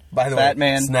 Pringles. By the Fat way,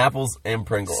 man. Snapples and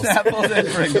Pringles. Snapples and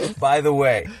Pringles. By the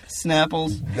way,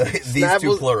 Snapples. these two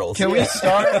Snapples- plurals. Can we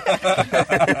start?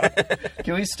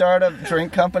 Can we start a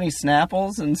drink company,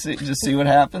 Snapples, and just see what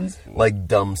happens? Like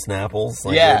dumb Snapples?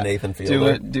 Like Yeah, Nathan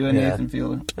Fielder? Do a Yeah. Nathan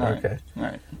Fielder. All right. Okay. All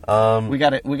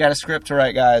right. We got a script to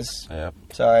write, guys. Yep.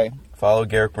 Sorry. Follow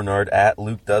Garrick Bernard at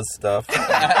Luke Does Stuff.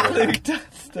 Luke does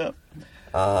stuff.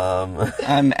 Um,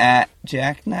 I'm at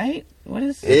Jak Knight. What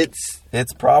is it?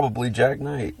 it's probably Jak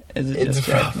Knight. Is it it's just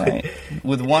Jak probably- Knight?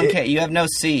 With 1 K. You have no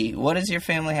C. What does your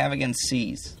family have against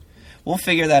C's? We'll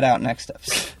figure that out next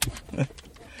episode.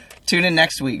 Tune in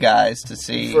next week, guys, to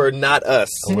see. For not us.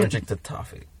 Allergic to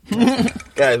toffee.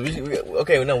 Guys,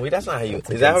 that's not how you.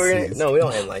 Is that how we're gonna? No, we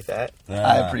don't end like that.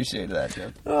 I appreciate that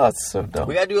joke. Oh, it's so dumb.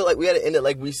 We gotta do it like we gotta end it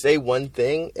like we say one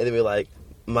thing and then we're like,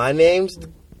 "My name's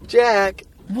Jack,"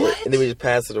 What? and then we just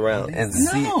pass it around. And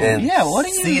what are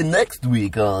you- see you next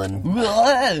week on.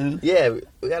 Yeah,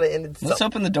 we gotta end it. Let's something.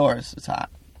 open the doors. It's hot.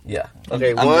 Yeah.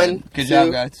 Okay, I'm one, good. Good two,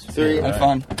 job, guys. 3. Had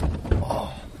fun.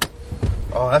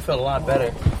 Oh, that felt a lot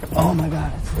better. Oh my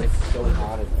god. It's so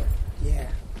hot in there.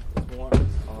 Yeah. Warm.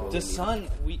 The sun.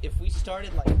 If we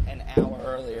started like an hour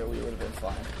earlier, we would have been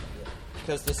fine.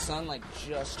 Because the sun like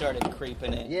just started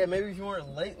creeping in. Yeah, maybe if you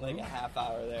weren't late. Like a half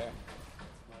hour there.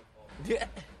 Yeah.